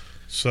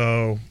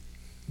 So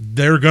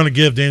they're going to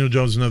give Daniel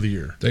Jones another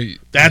year.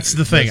 That's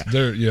the thing.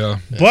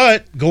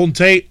 But Golden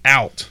Tate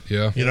out.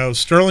 Yeah.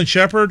 Sterling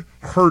Shepard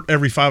hurt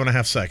every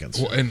 5.5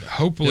 seconds. Well, and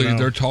hopefully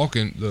they're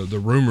talking. The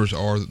rumors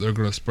are that they're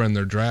going to spend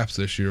their drafts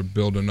this year,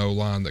 build an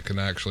O-line that can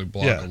actually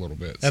block a little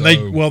bit. And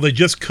they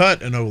just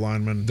cut an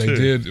O-lineman. They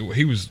did.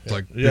 He was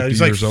like 50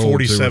 he's years like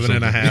 47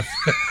 and a half.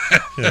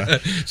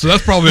 So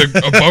that's probably a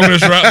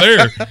bonus right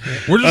there.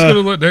 We're just going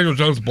to let Daniel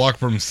Jones block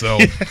for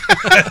himself.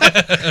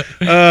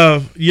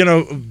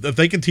 If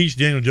they can teach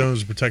Daniel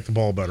Jones to protect the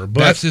ball better,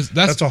 but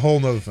that's a whole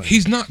nother thing.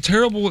 He's not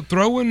terrible at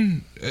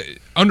throwing.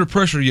 Under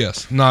pressure,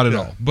 yes, not at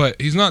all.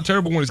 But he's not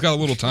terrible when he's got a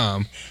little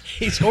time.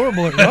 He's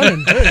horrible at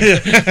running, too.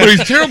 But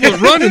he's terrible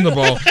at running the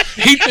ball.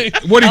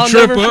 I'll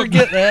never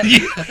forget that.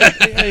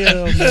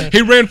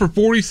 He ran for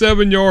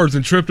 47 yards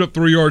and tripped up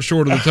 3 yards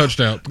short of the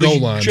touchdown goal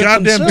line.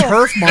 Goddamn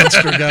turf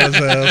monster got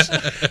his ass.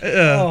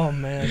 Oh,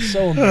 man,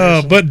 so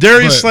embarrassing. But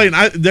Darius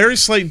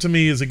Slayton to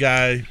me is a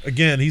guy,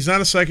 again, he's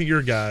not a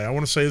second-year guy. I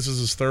want to say this is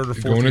his third or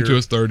fourth year. Going into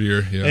his third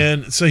year,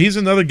 And so he's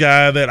another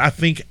guy that I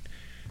think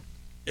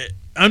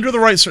under the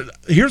right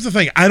 – here's the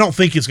thing. I don't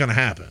think it's going to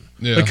happen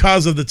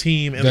because of the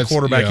team and the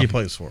quarterback he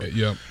plays for.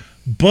 Yep.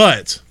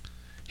 But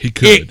it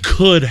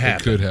could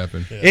happen. It could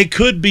happen. Yeah. It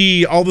could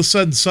be all of a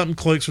sudden something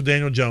clicks with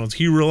Daniel Jones.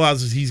 He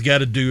realizes he's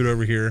got a dude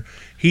over here.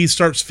 He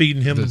starts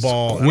feeding him the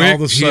ball. And all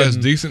of a sudden, he has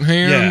decent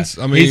hands.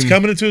 Yeah, I mean, he's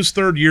coming into his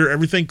third year.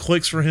 Everything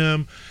clicks for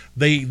him.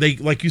 They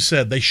like you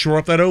said, they shore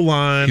up that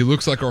O-line. He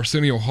looks like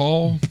Arsenio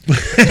Hall.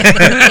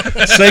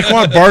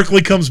 Saquon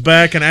Barkley comes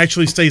back and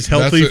actually stays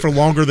healthy for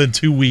longer than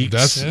 2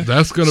 weeks.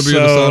 That's going to be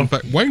the side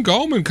effect. Wayne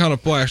Gallman kind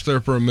of flashed there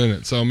for a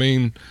minute. So, I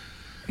mean,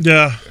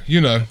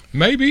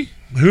 maybe.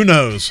 Who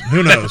knows?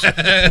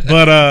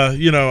 But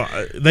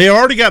they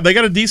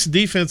got a decent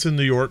defense in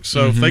New York.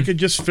 So if they could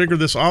just figure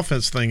this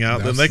offense thing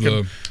out, then they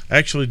could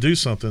actually do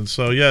something.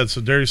 So it's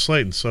a Darius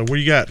Slayton. So what do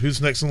you got?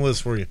 Who's next on the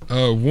list for you?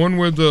 One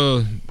with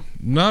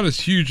not as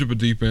huge of a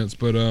defense,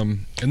 but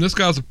and this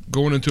guy's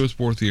going into his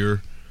fourth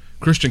year,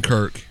 Christian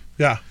Kirk.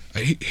 Yeah,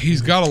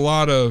 he's got a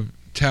lot of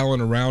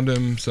talent around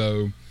him.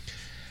 So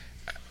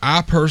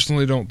I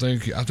personally don't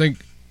think. I think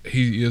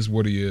he is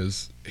what he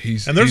is.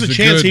 And there's a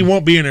chance he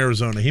won't be in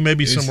Arizona. He may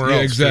be somewhere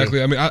else. Exactly.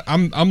 Too. I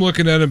mean, I'm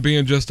looking at him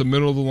being just a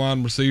middle of the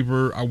line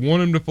receiver. I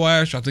want him to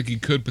flash. I think he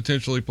could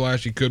potentially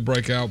flash. He could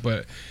break out,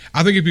 but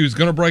I think if he was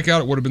going to break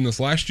out, it would have been this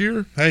last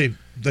year. Hey,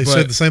 they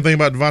said the same thing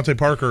about Devontae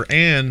Parker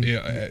and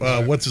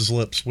what's his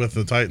lips with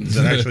the Titans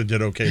that actually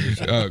did okay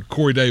this year.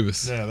 Corey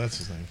Davis. Yeah, that's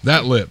his name.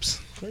 That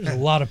lips. There's a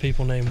lot of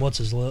people named what's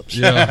his lips.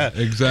 Yeah,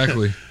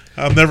 exactly.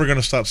 I'm never going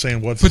to stop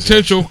saying what's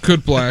potential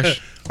could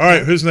flash. All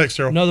right, who's next,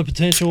 Terrell? Another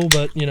potential,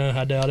 but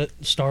I doubt it.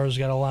 Stars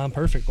got to line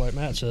perfect, like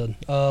Matt said.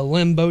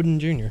 Lynn Bowden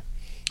Jr.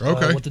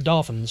 Okay. With the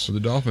Dolphins. For the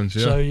Dolphins,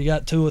 yeah. So you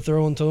got Tua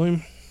throwing to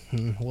him.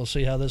 We'll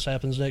see how this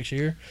happens next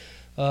year.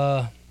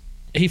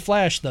 He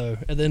flashed, though,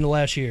 at the end of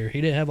last year. He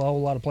didn't have a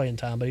whole lot of playing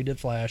time, but he did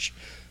flash.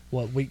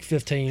 Week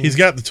 15? He's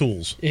got the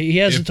tools. He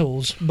has the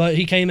tools, but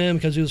he came in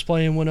because he was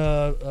playing when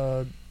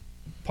Devontae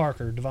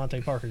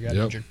Parker got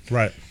injured.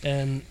 Right.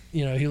 And,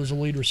 he was a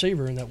lead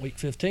receiver in that Week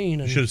 15.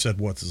 And you should have said,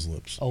 what's his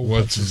lips? Oh,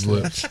 what's his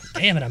lips?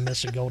 Damn it, I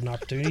missed a golden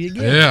opportunity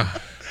again. Yeah.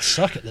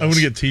 Suck at this. I'm going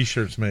to get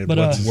T-shirts made. But,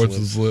 what's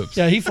his lips?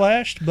 Yeah, he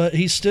flashed, but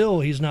he's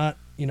not,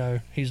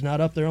 he's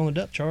not up there on the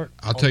depth chart.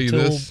 I'll tell you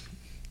this.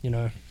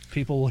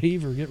 People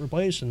leave or get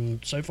replaced,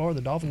 and so far the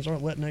Dolphins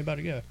aren't letting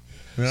anybody go.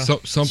 Yeah.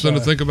 Something to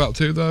think about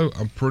too, though.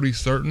 I'm pretty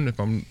certain if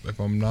I'm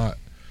not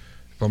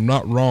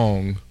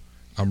wrong,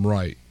 I'm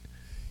right.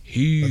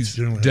 He's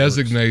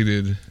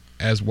designated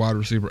as wide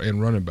receiver and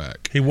running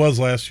back. He was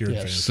last year.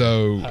 Yes.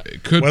 So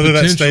it could whether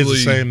potentially that stays the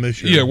same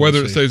this year. Yeah,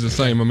 whether it stays the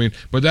same. I mean,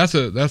 but that's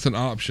an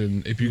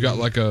option. If you got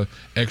like a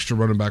extra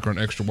running back or an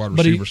extra wide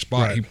receiver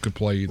spot, he could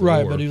play either.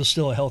 Right, but he was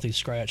still a healthy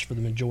scratch for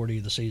the majority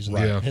of the season.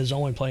 Right. Yeah. His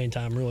only playing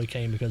time really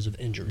came because of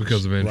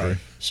injuries. Right.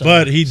 So,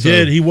 but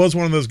he was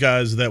one of those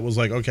guys that was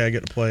like, okay, I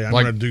get to play. I'm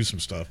going to do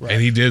some stuff. Right.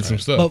 And he did some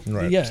stuff.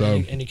 But, yeah, so,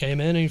 and he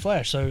came in and he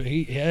flashed. So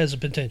he has a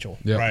potential.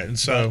 Yep. Right, and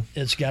so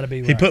it's got to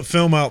be. He put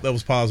film out that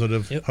was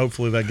positive. Yep.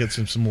 Hopefully that gets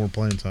him some more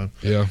playing time.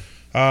 Yeah.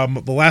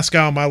 The last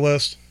guy on my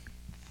list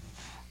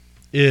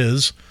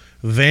is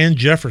Van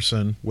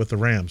Jefferson with the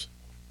Rams.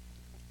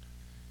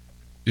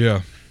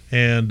 Yeah.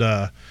 And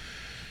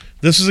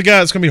this is a guy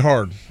that's going to be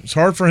hard. It's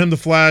hard for him to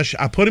flash.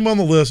 I put him on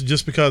the list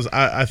just because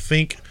I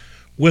think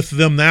with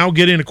them now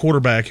getting a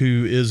quarterback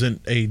who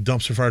isn't a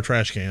dumpster fire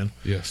trash can.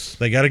 Yes.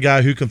 They got a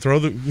guy who can throw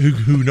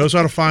who knows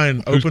how to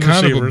find open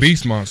kind receivers. Of a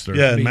beast monster.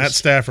 Yeah, Matt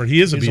Stafford. He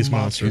is a beast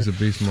monster. He's a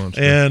beast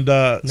monster. And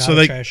so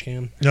they trash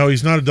can. No,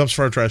 he's not a dumpster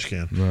fire trash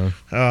can.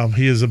 No.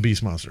 He is a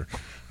beast monster.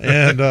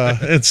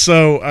 And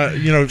so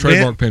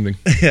trademark pending.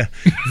 Yeah.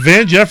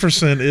 Van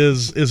Jefferson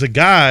is a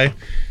guy,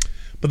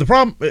 but the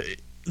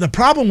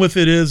problem with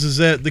it is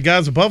that the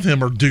guys above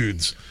him are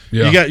dudes.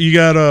 Yeah. You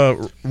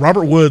got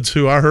Robert Woods,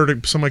 who I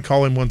heard somebody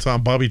call him one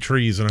time Bobby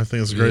Trees, and I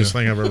think it's the greatest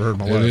thing I've ever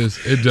heard in my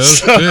life. It does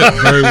fit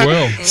very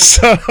well.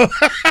 So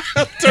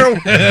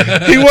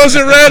he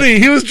wasn't ready.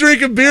 He was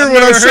drinking beer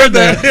when I said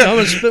that. I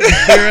was spitting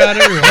beer out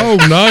everywhere. Oh,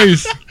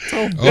 nice.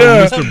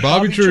 Mr.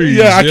 Bobby Trees.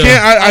 Yeah, I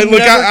can't. I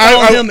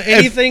him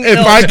anything if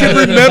else I can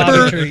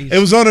remember,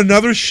 it was on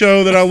another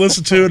show that I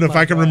listened to, and if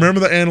I can remember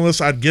the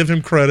analyst, I'd give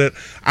him credit.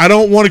 I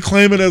don't want to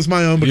claim it as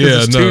my own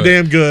because it's too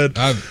damn good.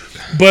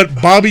 But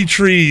Bobby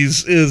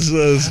Trees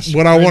is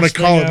what I want to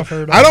call it.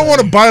 I don't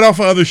want to bite off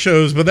of other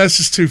shows, but that's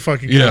just too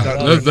fucking good. Yeah,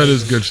 that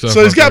is good stuff.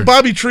 So he's got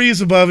Bobby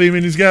Trees above him,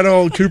 and he's got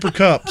old Cooper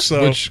Kupp.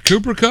 So which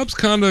Cooper Kupp's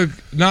kind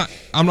of not.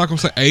 I'm not going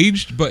to say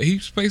aged, but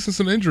he's facing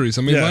some injuries.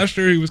 I mean, last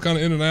year he was kind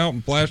of in and out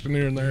and flashing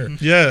here and there.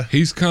 Yeah,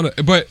 he's kind of.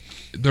 But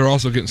they're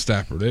also getting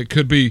Stafford. It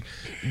could be.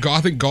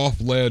 I think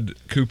Goff led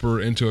Cooper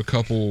into a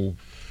couple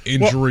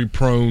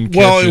injury-prone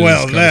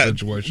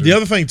situations. The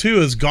other thing too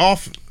is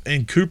Goff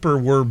and Cooper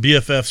were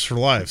BFFs for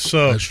life.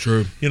 So that's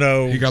true. He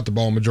got the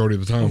ball majority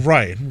of the time,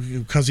 right?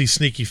 Because he's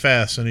sneaky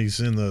fast and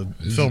he's in the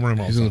film room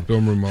all the time. He's in the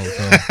film room all the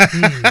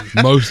time.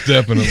 Most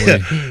definitely. Yeah.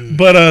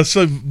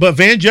 But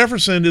Van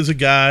Jefferson is a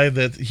guy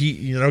that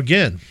he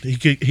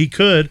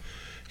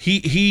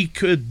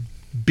could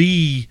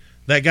be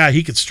that guy.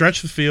 He could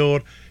stretch the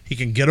field. He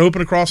can get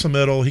open across the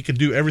middle. He can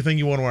do everything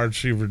you want a wide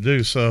receiver to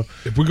do. So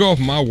if we go off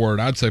my word,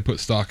 I'd say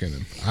put stock in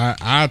him.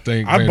 I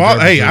think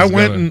I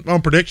went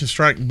on prediction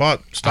strike and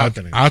bought stock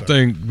in him. I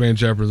think Van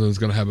Jefferson is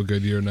going to have a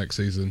good year next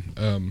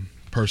season,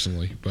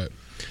 personally. But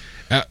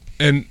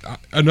and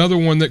another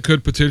one that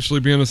could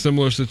potentially be in a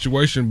similar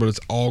situation, but it's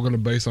all going to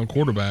base on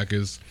quarterback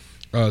is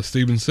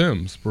Steven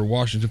Sims for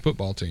Washington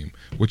football team,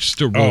 which is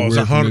still really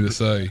weird for me to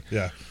say.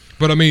 Yeah.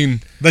 But I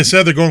mean, they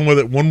said they're going with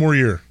it one more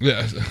year.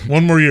 Yeah,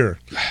 one more year.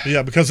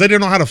 Yeah, because they didn't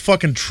know how to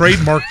fucking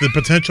trademark the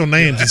potential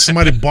names, and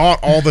somebody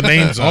bought all the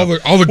names, all the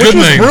good names. Which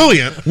was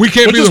brilliant. We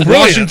can't be the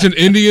Washington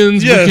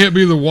Indians. Yeah. We can't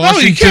be the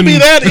Washington. No, you can't be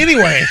that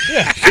anyway.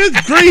 Good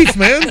grief,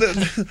 man!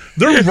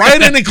 They're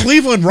right in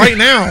Cleveland right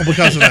now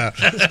because of that.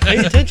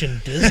 Pay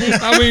attention, Disney.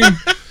 I mean.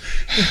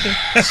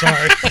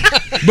 Sorry,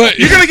 but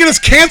you're gonna get us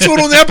canceled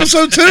on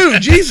episode 2.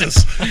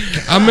 Jesus.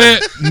 I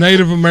meant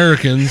Native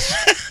Americans.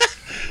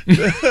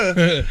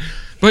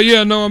 But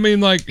yeah, no, I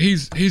mean, like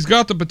he's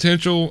got the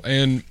potential,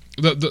 and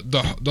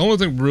the only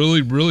thing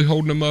really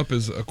holding them up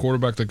is a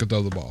quarterback that can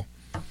throw the ball.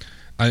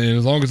 And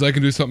as long as they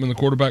can do something in the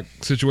quarterback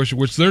situation,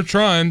 which they're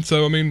trying,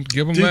 so I mean,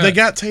 give them that. Dude, they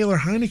got Taylor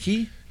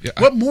Heineke. Yeah,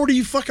 what more do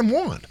you fucking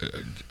want?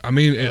 I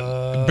mean,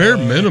 bare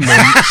minimum,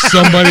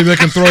 somebody that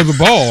can throw the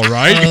ball,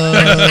 right?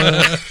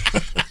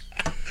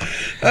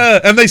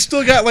 And they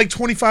still got like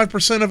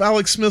 25% of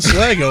Alex Smith's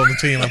leg on the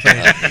team, I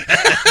think.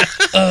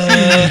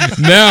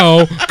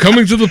 Now,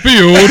 coming to the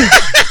field,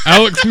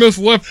 Alex Smith's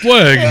left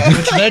leg.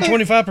 Which that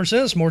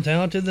 25% is more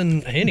talented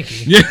than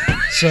Heineke. Yeah.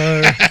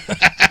 So,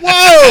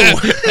 whoa!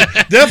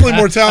 Definitely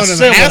more talented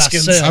than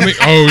Haskins. I mean,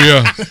 oh,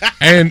 yeah.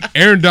 And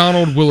Aaron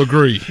Donald will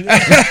agree.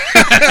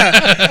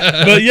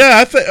 But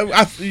yeah,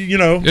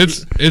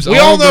 it's we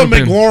all know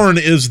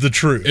McLaurin is the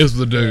truth. Is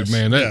the dude,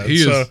 man.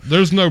 Yeah,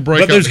 there's no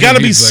breakout. But there's got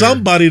to be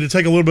somebody to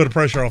take a little bit of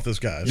pressure off this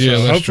guy. So yeah,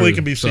 hopefully true. it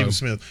can be Stephen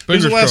Smith.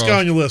 Who's the last guy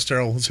on your list,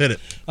 Terrell? Let's hit it.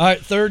 All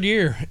right, third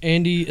year,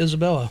 Andy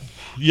Isabella.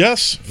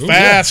 Yes,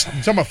 fast. Yeah.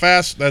 You talking about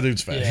fast? That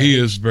dude's fast. Yeah, he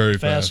is very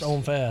fast.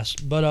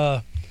 Fast. But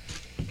I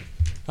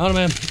don't know,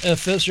 man. If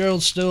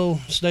Fitzgerald still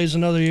stays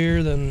another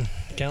year, then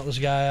count this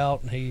guy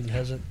out. He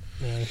hasn't,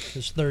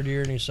 his third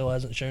year, and he still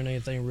hasn't shown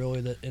anything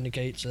really that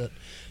indicates that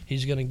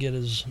he's going to get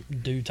his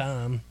due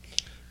time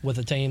with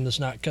a team that's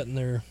not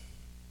cutting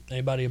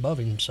anybody above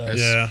him. So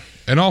yeah.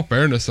 In all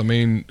fairness, I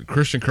mean,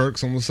 Christian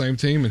Kirk's on the same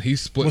team, and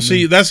he's splitting. Well,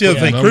 see, that's the other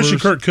thing. numbers. Christian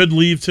Kirk could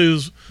leave too.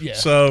 Yeah.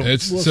 So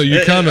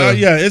you kind of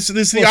it's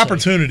the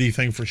opportunity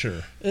thing for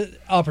sure.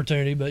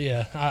 Opportunity, but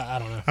yeah, I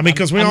don't know. I mean,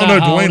 because we all know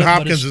Dwayne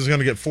Hopkins is going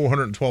to get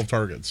 412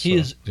 targets. He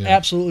is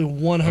absolutely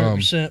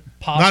 100%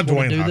 possible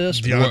to do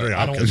this. DeAndre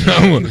Hopkins.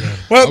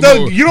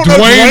 Well, you don't know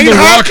Dwayne the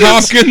Rock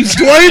Hopkins.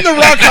 Dwayne the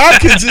Rock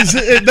Hopkins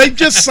they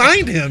just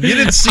signed him. You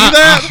didn't see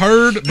that? I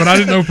heard, but I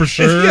didn't know for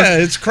sure. Yeah,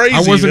 it's crazy.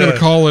 I wasn't going to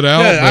call it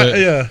out.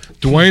 Yeah,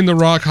 Dwayne the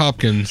Rock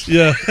Hopkins.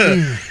 Yeah.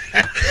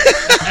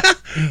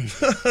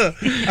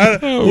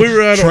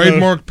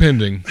 Trademark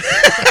pending.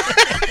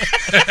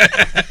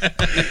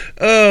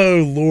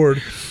 Oh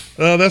Lord,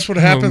 that's what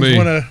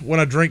happens when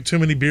I drink too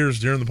many beers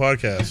during the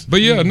podcast.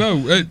 But yeah,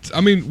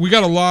 I mean, we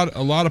got a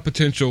lot of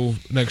potential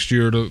next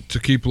year to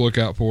keep a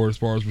lookout for as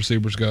far as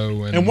receivers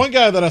go. And one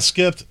guy that I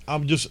skipped,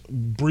 I'm just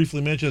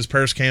briefly mentioned, is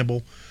Paris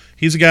Campbell.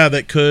 He's a guy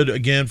that could,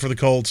 again, for the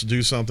Colts,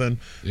 do something.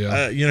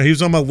 Yeah. He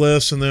was on my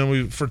list, and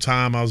then for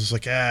time, I was just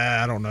like,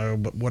 I don't know,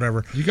 but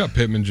whatever. You got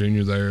Pittman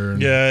Jr. there.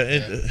 And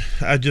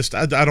I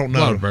don't know.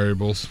 A lot of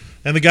variables.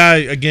 And the guy,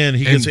 again,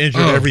 he gets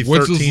injured every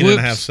 13 and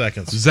a half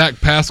seconds. Zach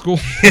Pascal.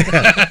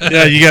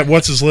 Yeah, you got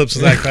what's his lips,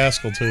 Zach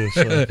Pascal, too.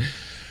 So.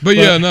 But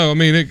yeah, no, I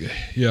mean,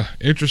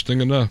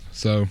 interesting enough.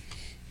 So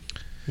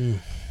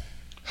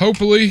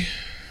hopefully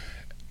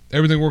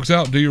everything works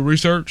out. Do your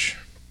research.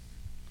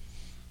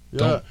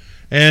 Yeah.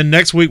 And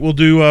next week we'll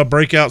do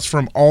breakouts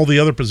from all the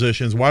other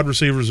positions. Wide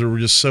receivers are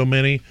just so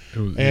many.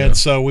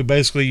 So we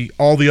basically,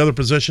 all the other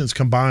positions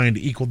combined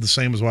equaled the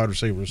same as wide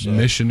receivers. So.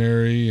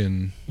 Missionary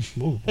and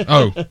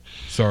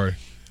sorry.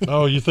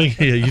 Oh, you think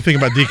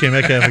about DK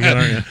Metcalf again,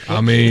 aren't you? I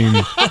mean,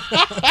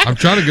 I'm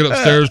trying to get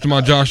upstairs to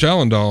my Josh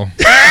Allen doll.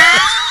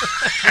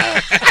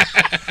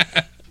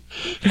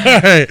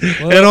 All right.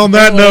 Well, and on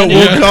that note,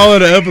 we'll call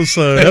it an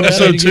episode.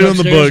 Episode 2 in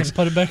the books.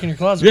 Put it back in your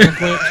closet real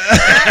quick.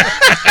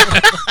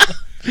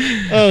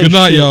 Good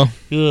night, y'all.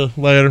 Yeah,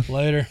 later.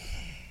 Later.